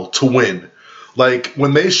shoot well to win.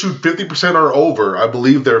 When they shoot 50% or over, I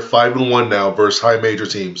believe they're 5-1 now versus high major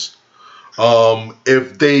teams.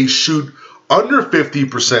 If they shoot under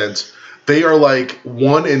 50%, they are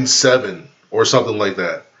 1-7 or something like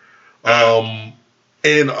that.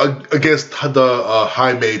 And against the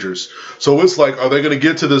high majors. So it's are they going to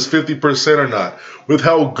get to this 50% or not? With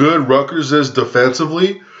how good Rutgers is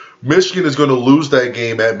defensively, Michigan is going to lose that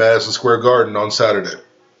game at Madison Square Garden on Saturday.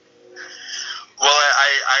 Well,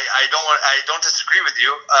 I don't disagree with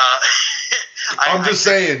you. I'm just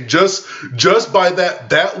saying, just by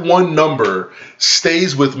that one number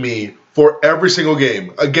stays with me for every single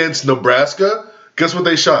game. Against Nebraska, guess what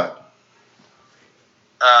they shot?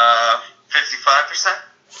 55%?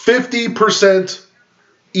 50%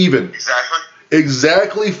 even.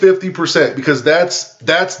 Exactly 50%, because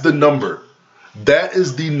that's the number. That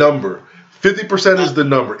is the number. 50% is the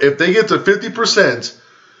number. If they get to 50%,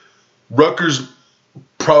 Rutgers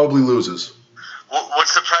probably loses. What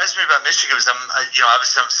surprised me about Michigan was,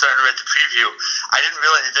 obviously I'm starting to read the preview. I didn't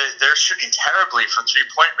realize they're shooting terribly from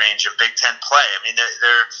 3-point range in Big Ten play. I mean,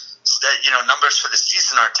 they're numbers for the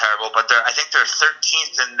season aren't terrible, but I think they're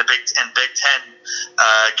 13th in the Big Ten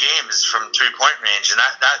games from 3-point range, and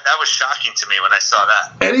that was shocking to me when I saw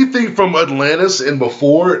that. Anything from Atlantis and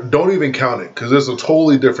before, don't even count it because it's a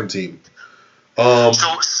totally different team. So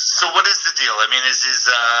what is the deal? I mean, is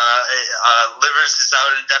Livers is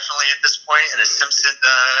out indefinitely at this point, and is Simpson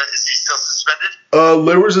is he still suspended?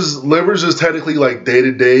 Livers is technically like day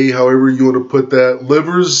to day, however you want to put that.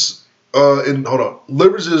 Livers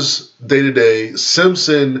is day to day.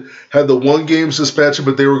 Simpson had the 1-game suspension,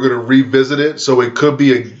 but they were going to revisit it, so it could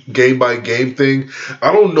be a game by game thing.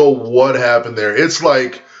 I don't know what happened there. It's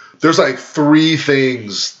like there's like 3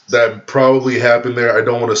 things that probably happened there. I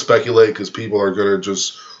don't want to speculate because people are going to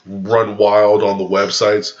just run wild on the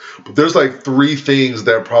websites. But there's like 3 things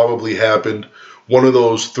that probably happened. One of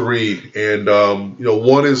those 3. And,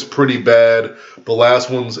 one is pretty bad. The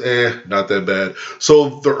last one's not that bad.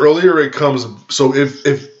 So the earlier it comes, so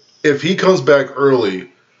if he comes back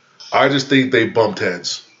early, I just think they bumped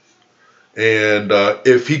heads. And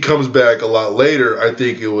if he comes back a lot later, I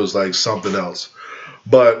think it was like something else.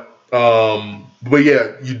 But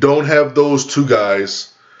yeah, you don't have those 2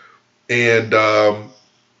 guys, and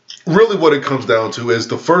really what it comes down to is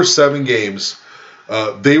the first 7 games,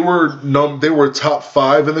 they were top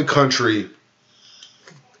 5 in the country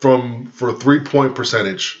for 3-point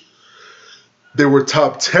percentage. They were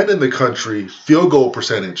top 10 in the country field goal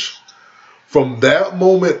percentage. From that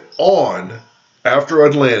moment on, after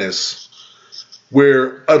Atlantis.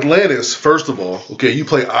 Where Atlantis, first of all, okay, you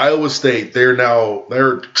play Iowa State, they're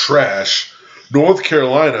trash. North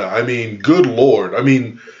Carolina, I mean, good Lord. I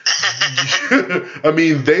mean,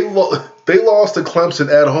 they lost to Clemson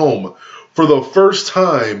at home for the first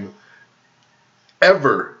time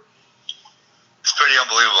ever. It's pretty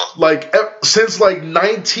unbelievable. Like, since like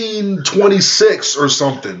 1926 or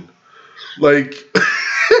something. Like...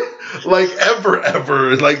 Like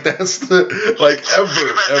ever, like that's the ever. This,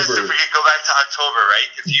 if we could go back to October, right?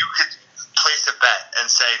 If you could place a bet and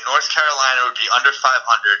say North Carolina would be under 500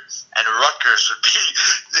 and Rutgers would be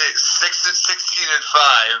 16-5,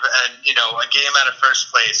 and a game out of first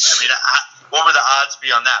place. I mean, what would the odds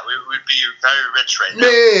be on that? We'd be very rich right now.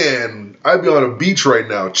 Man, I'd be on a beach right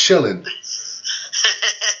now, chilling.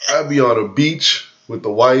 I'd be on a beach with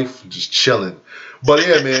the wife, just chilling. But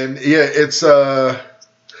yeah, man, yeah, it's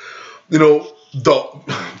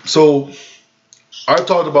so I've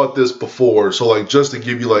talked about this before, so like just to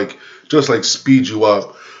give you just speed you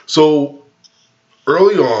up. So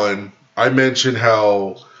early on, I mentioned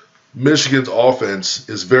how Michigan's offense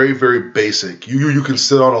is very, very basic. You can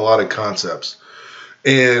sit on a lot of concepts.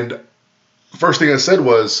 And first thing I said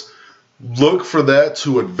was look for that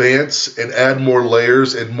to advance and add more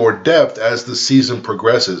layers and more depth as the season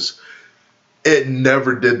progresses. It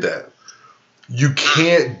never did that. You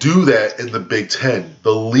can't do that in the Big Ten.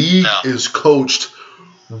 The league is coached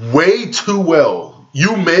way too well.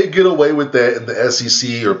 You may get away with that in the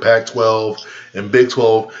SEC or Pac-12 and Big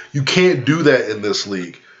 12. You can't do that in this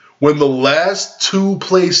league. When the last 2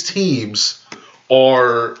 place teams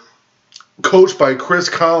are coached by Chris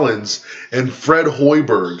Collins and Fred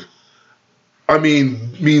Hoiberg, I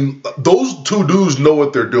mean, those 2 dudes know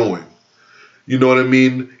what they're doing. You know what I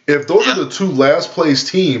mean? If those are the 2 last place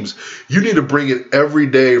teams, you need to bring it every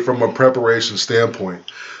day from a preparation standpoint.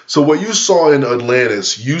 So what you saw in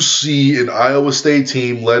Atlantis, you see an Iowa State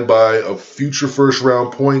team led by a future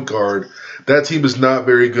first-round point guard. That team is not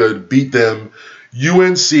very good. Beat them.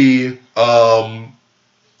 UNC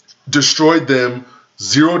destroyed them.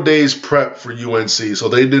 0 days prep for UNC, so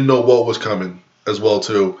they didn't know what was coming as well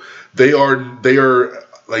too. They are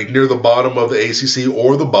like near the bottom of the ACC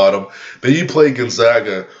or the bottom. Then you play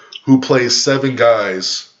Gonzaga, who plays 7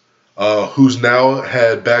 guys, who's now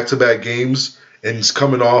had back-to-back games and is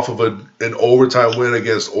coming off of an overtime win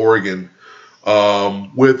against Oregon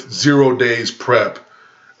with 0 days prep.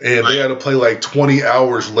 And they had to play like 20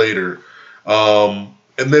 hours later. And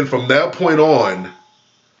then from that point on,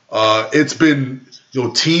 it's been,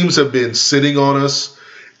 teams have been sitting on us.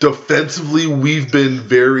 Defensively, we've been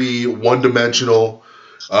very one-dimensional.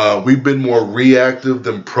 We've been more reactive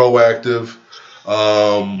than proactive.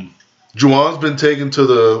 Juwan's been taken to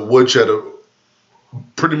the woodshed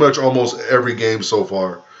pretty much almost every game so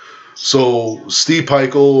far. So Steve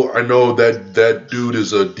Pikiell, I know that dude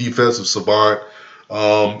is a defensive savant.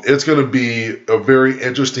 It's going to be a very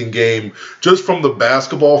interesting game just from the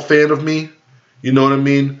basketball fan of me. You know what I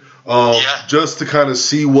mean? Just to kind of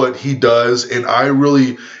see what he does. And I'm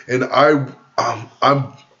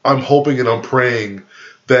hoping and I'm praying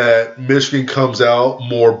that Michigan comes out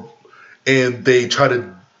more and they try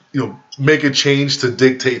to, make a change to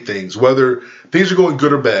dictate things, whether things are going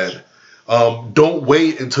good or bad. Don't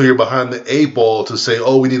wait until you're behind the 8 ball to say,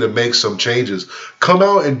 oh, we need to make some changes. Come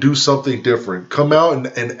out and do something different. Come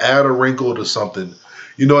out and add a wrinkle to something.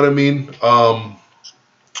 You know what I mean?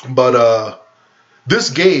 But this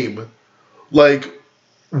game, like,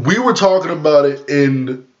 we were talking about it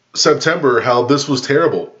in September, how this was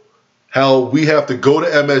terrible. How we have to go to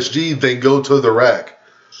MSG, then go to the rack.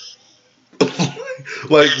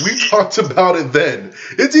 Like, we talked about it then.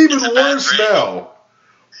 It's even worse now.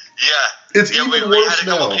 Yeah. It's even worse now. We had a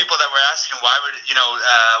couple people that were asking why would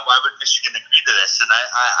Michigan agree to this? And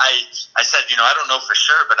I said, I don't know for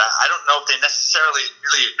sure, but I don't know if they necessarily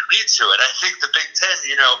really agreed to it. I think the Big Ten,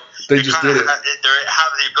 they just did it. They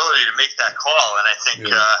have the ability to make that call, and I think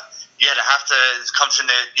to have to come to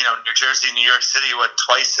New Jersey, New York City,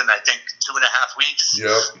 twice in I think 2.5 weeks.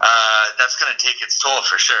 Yep. That's going to take its toll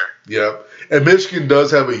for sure. Yep. And Michigan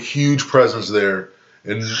does have a huge presence there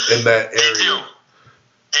in that area.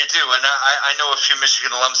 They do, and I know a few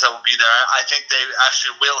Michigan alums that will be there. I think they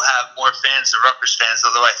actually will have more fans than Rutgers fans,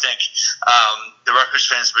 although I think the Rutgers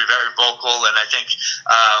fans will be very vocal, and I think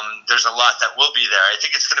there's a lot that will be there. I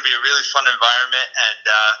think it's going to be a really fun environment, and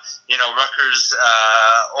Rutgers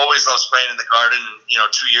always loves playing in the Garden. 2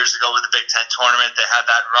 years ago with the Big Ten tournament, they had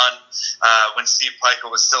that run when Steve Pikiell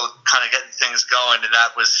was still kind of getting things going, and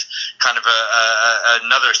that was kind of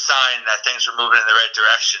another sign that things were moving in the right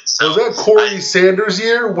direction. So was that Corey Sanders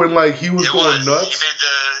year when he was going nuts?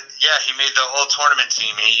 He made the all tournament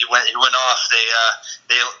team. He went off.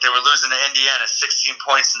 They were losing to Indiana 16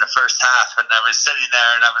 points in the first half, and I was sitting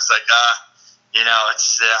there and I was like, I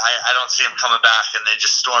don't see him coming back, and they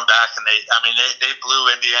just stormed back, and they blew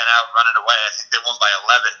Indiana out running away. I think they won by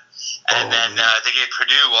 11, and then they gave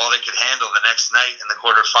Purdue all they could handle the next night in the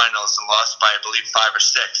quarterfinals and lost by I believe 5 or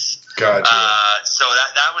 6. Gotcha. So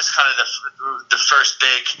that was kind of the first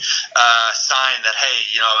big sign that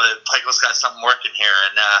Pikiell's got something working here,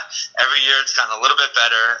 and every year it's gotten a little bit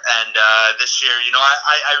better. And this year,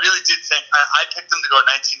 I really did think I picked them to go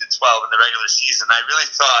 19-12 in the regular season. I really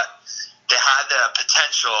thought they had the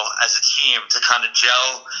potential as a team to kind of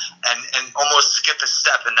gel and almost skip a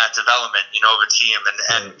step in that development, of a team.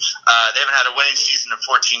 And they haven't had a winning season in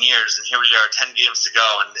 14 years, and here we are, 10 games to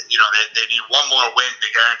go, and they need one more win to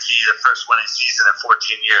guarantee the first winning season in 14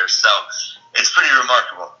 years. So it's pretty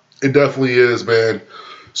remarkable. It definitely is, man.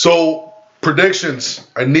 So predictions,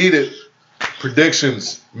 I need it.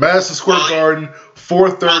 Predictions: Madison Square Garden,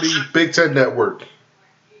 4:30, Big Ten Network.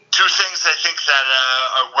 Two things I think that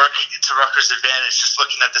are working to Rutgers' advantage, just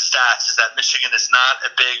looking at the stats, is that Michigan is not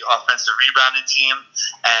a big offensive rebounding team,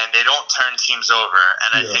 and they don't turn teams over.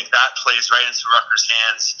 And I think that plays right into Rutgers'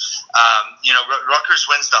 hands. Rutgers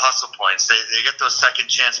wins the hustle points. They get those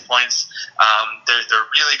second chance points. They're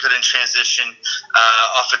really good in transition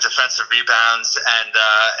off of defensive rebounds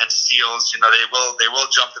and steals. They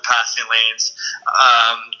will jump the passing lanes.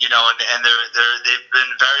 And they've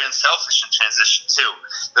been very unselfish in transition too.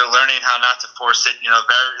 They're learning how not to force it.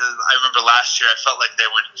 I remember last year I felt like they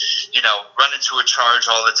would, run into a charge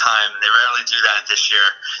all the time, and they rarely do that this year.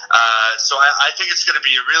 So I think it's going to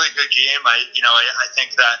be a really good game. I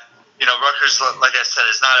think that Rutgers, like I said,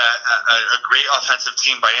 is not a great offensive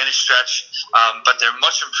team by any stretch, but they're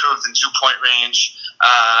much improved in 2-point range.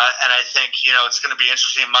 And I think, it's going to be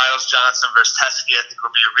interesting. Miles Johnson versus Teskey, I think, will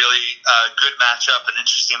be a really good matchup, an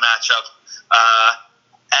interesting matchup.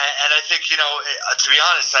 And I think, to be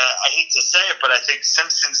honest, I hate to say it, but I think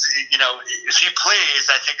Simpson's, if he plays,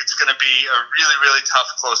 I think it's going to be a really, really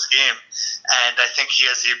tough, close game. And I think he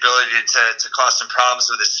has the ability to cause some problems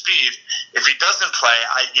with his speed. If he doesn't play,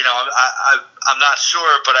 I'm not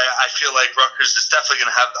sure, but I feel like Rutgers is definitely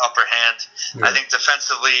going to have the upper hand. Yeah. I think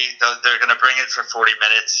defensively, they're going to bring it for 40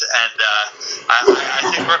 minutes. And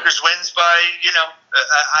I think Rutgers wins by,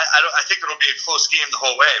 I think it'll be a close game the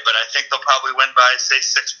whole way, but I think they'll probably win by, say,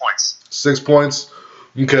 6 points. 6 points?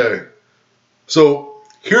 Okay. So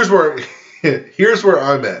here's where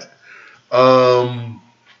I'm at.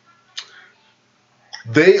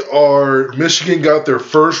 Michigan got their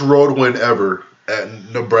first road win ever at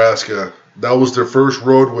Nebraska. That was their first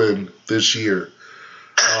road win this year.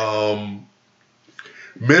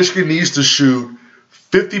 Michigan needs to shoot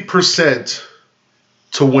 50%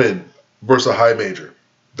 to win versus a high major.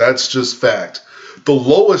 That's just fact. The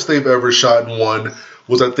lowest they've ever shot in one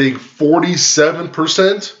was, I think,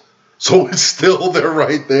 47%. So it's still there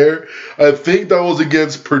right there. I think that was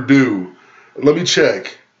against Purdue. Let me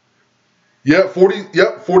check. Yep,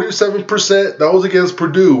 47%. That was against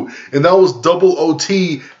Purdue. And that was double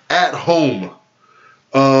OT at home.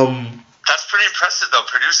 That's pretty impressive, though.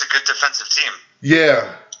 Purdue's a good defensive team.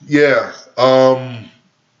 Yeah. Yeah.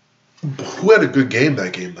 Who had a good game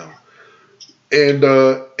that game, though? And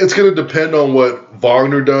it's going to depend on what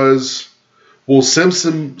Wagner does. Well,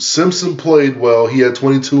 Simpson played well. He had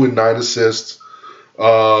 22 and 9 assists.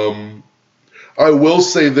 I will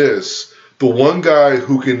say this. The one guy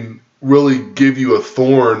who can really give you a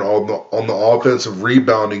thorn on the offensive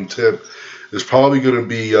rebounding tip is probably going to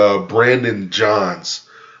be Brandon Johns.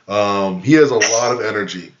 He has a lot of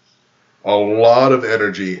energy.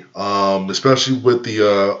 Especially with the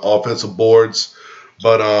offensive boards.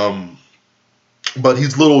 But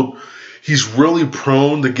he's really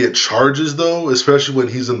prone to get charges, though, especially when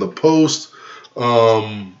he's in the post.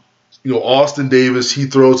 Austin Davis, he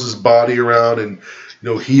throws his body around and,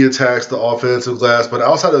 he attacks the offensive glass. But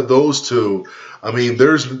outside of those two, I mean,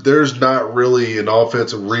 there's not really an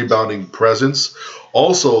offensive rebounding presence.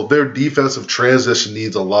 Also, their defensive transition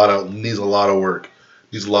needs a lot of work.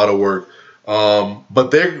 But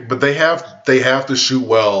they have to shoot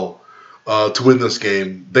well to win this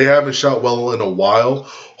game. They haven't shot well in a while.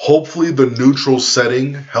 Hopefully the neutral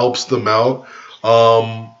setting helps them out.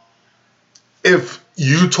 If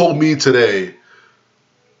you told me today,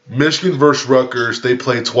 Michigan versus Rutgers, they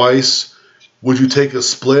play twice, would you take a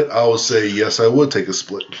split? I would say yes, I would take a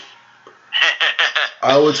split.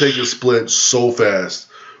 I would take a split so fast.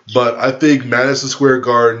 But I think Madison Square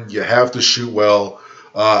Garden, you have to shoot well.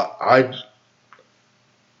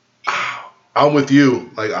 I'm with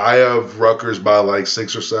you. Like, I have Rutgers by like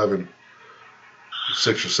 6 or 7.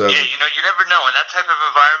 6 or 7. Yeah, you never know. In that type of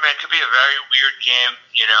environment, it could be a very weird game.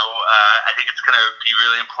 I think it's going to be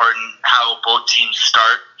really important how both teams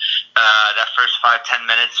start. That first 5-10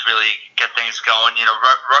 minutes really get things going.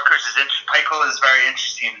 Rutgers Pikiell is very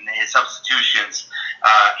interesting in his substitutions.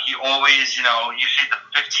 He always, usually the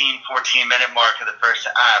 15-14 minute mark of the first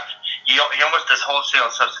half, he almost does wholesale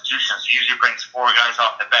substitutions. He usually brings 4 guys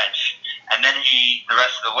off the bench. And then the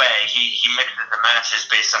rest of the way, he mixes and matches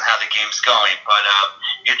based on how the game's going. But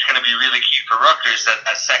it's going to be really key for Rutgers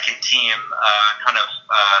that second team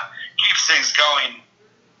keeps things going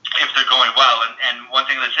if they're going well. And one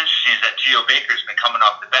thing that's interesting is that Geo Baker's been coming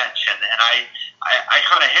off the bench. And I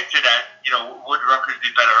kind of hinted at, would Rutgers be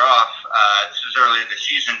better off? This was early in the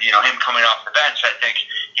season, him coming off the bench. I think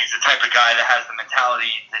he's the type of guy that has the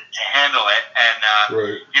mentality to handle it. And,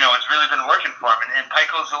 right. It's really been working for him. And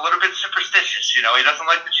Pikiell's a little bit superstitious. He doesn't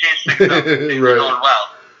like to change things up if things are going well.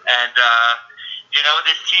 And,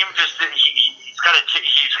 this team he's got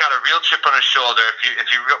a real chip on his shoulder.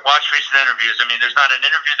 If you watch recent interviews, I mean, there's not an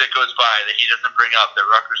interview that goes by that he doesn't bring up that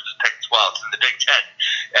Rutgers was picked 12th in the Big Ten.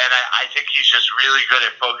 And I think he's just really good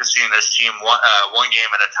at focusing this team one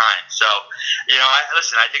game at a time. So,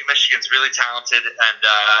 I think Michigan's really talented. And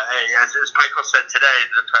as Pikiell said today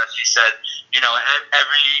to the press, he said,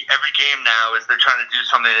 every game now is they're trying to do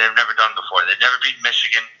something they've never done before. They've never beaten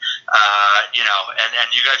Michigan, and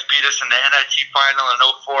you guys beat us in the NIT final in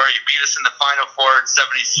 04. You beat us in the Final Four in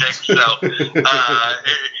 76. So, it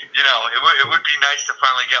would be nice to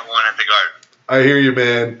finally get one at the Garden. I hear you,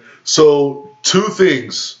 man. So, 2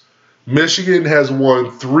 things. Michigan has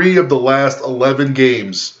won 3 of the last 11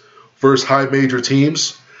 games versus high major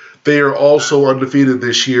teams. They are also undefeated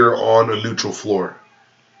this year on a neutral floor.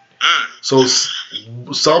 So,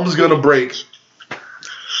 something's going to break.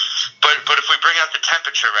 But if we bring out the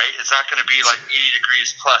temperature, right, it's not going to be like 80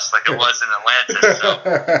 degrees plus like it was in Atlanta. So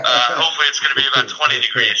hopefully it's going to be about 20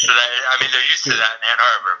 degrees. So they're used to that in Ann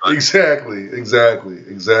Arbor. But.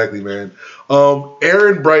 Exactly, man.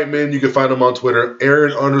 Aaron Brightman, you can find him on Twitter,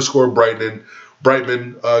 Aaron_Brightman.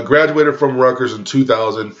 Graduated from Rutgers in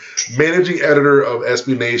 2000, managing editor of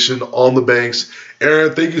SB Nation on the Banks.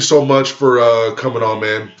 Aaron, thank you so much for coming on,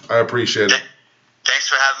 man. I appreciate it. Thanks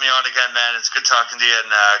for having me on again, man. It's good talking to you, and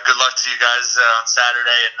good luck to you guys on Saturday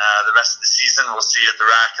and the rest of the season. We'll see you at the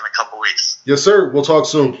rack in a couple weeks. Yes, sir. We'll talk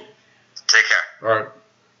soon. Take care. All right.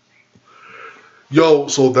 Yo,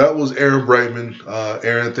 so that was Aaron Brightman.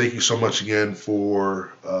 Aaron, thank you so much again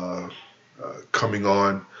for coming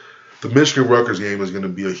on. The Michigan-Rutgers game is going to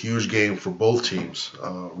be a huge game for both teams.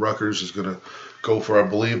 Rutgers is going to go for, I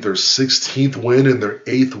believe, their 16th win and their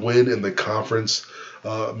 8th win in the conference.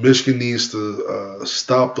 Michigan needs to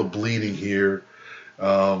stop the bleeding here.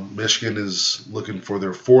 Michigan is looking for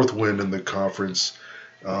their 4th win in the conference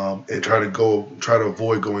and try to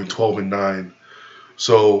avoid going 12-9.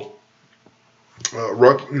 So,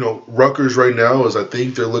 Rutgers right now is, I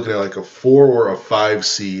think they're looking at like a 4 or a 5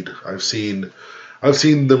 seed. I've seen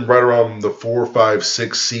them right around the 4, 5,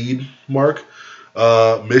 6 seed mark.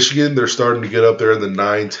 Michigan, they're starting to get up there in the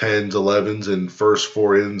 9, 10s, 11s, and first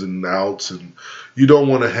 4 ins and outs, and you don't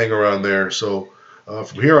want to hang around there. So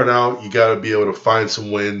From here on out, you got to be able to find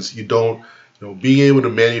some wins. You don't, being able to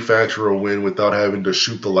manufacture a win without having to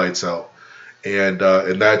shoot the lights out, and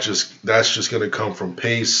that's just going to come from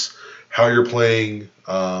pace, how you're playing,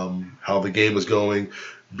 how the game is going,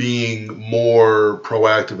 being more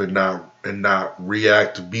proactive and not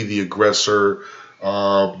reactive. Be the aggressor.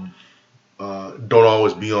 Don't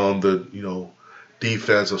always be on the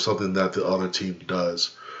defense of something that the other team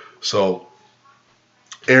does. So,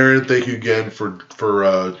 Aaron, thank you again for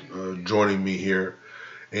joining me here.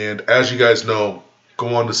 And as you guys know,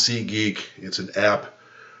 go on to SeatGeek. It's an app.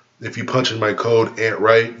 If you punch in my code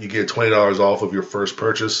AntWright, you get $20 off of your first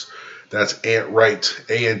purchase. That's AntWright,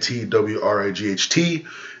 ANTWRIGHT.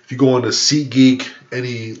 If you go on to SeatGeek,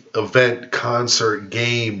 any event, concert,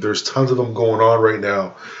 game, there's tons of them going on right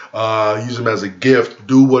now. Use them as a gift.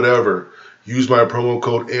 Do whatever. Use my promo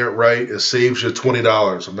code AntWright. It saves you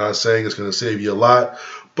 $20. I'm not saying it's going to save you a lot,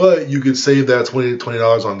 but you can save that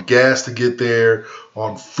 $20 on gas to get there,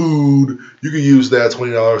 on food. You can use that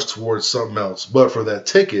 $20 towards something else. But for that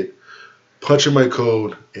ticket, punch in my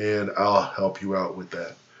code, and I'll help you out with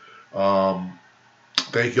that.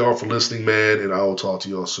 Thank you all for listening, man, and I will talk to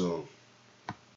you all soon.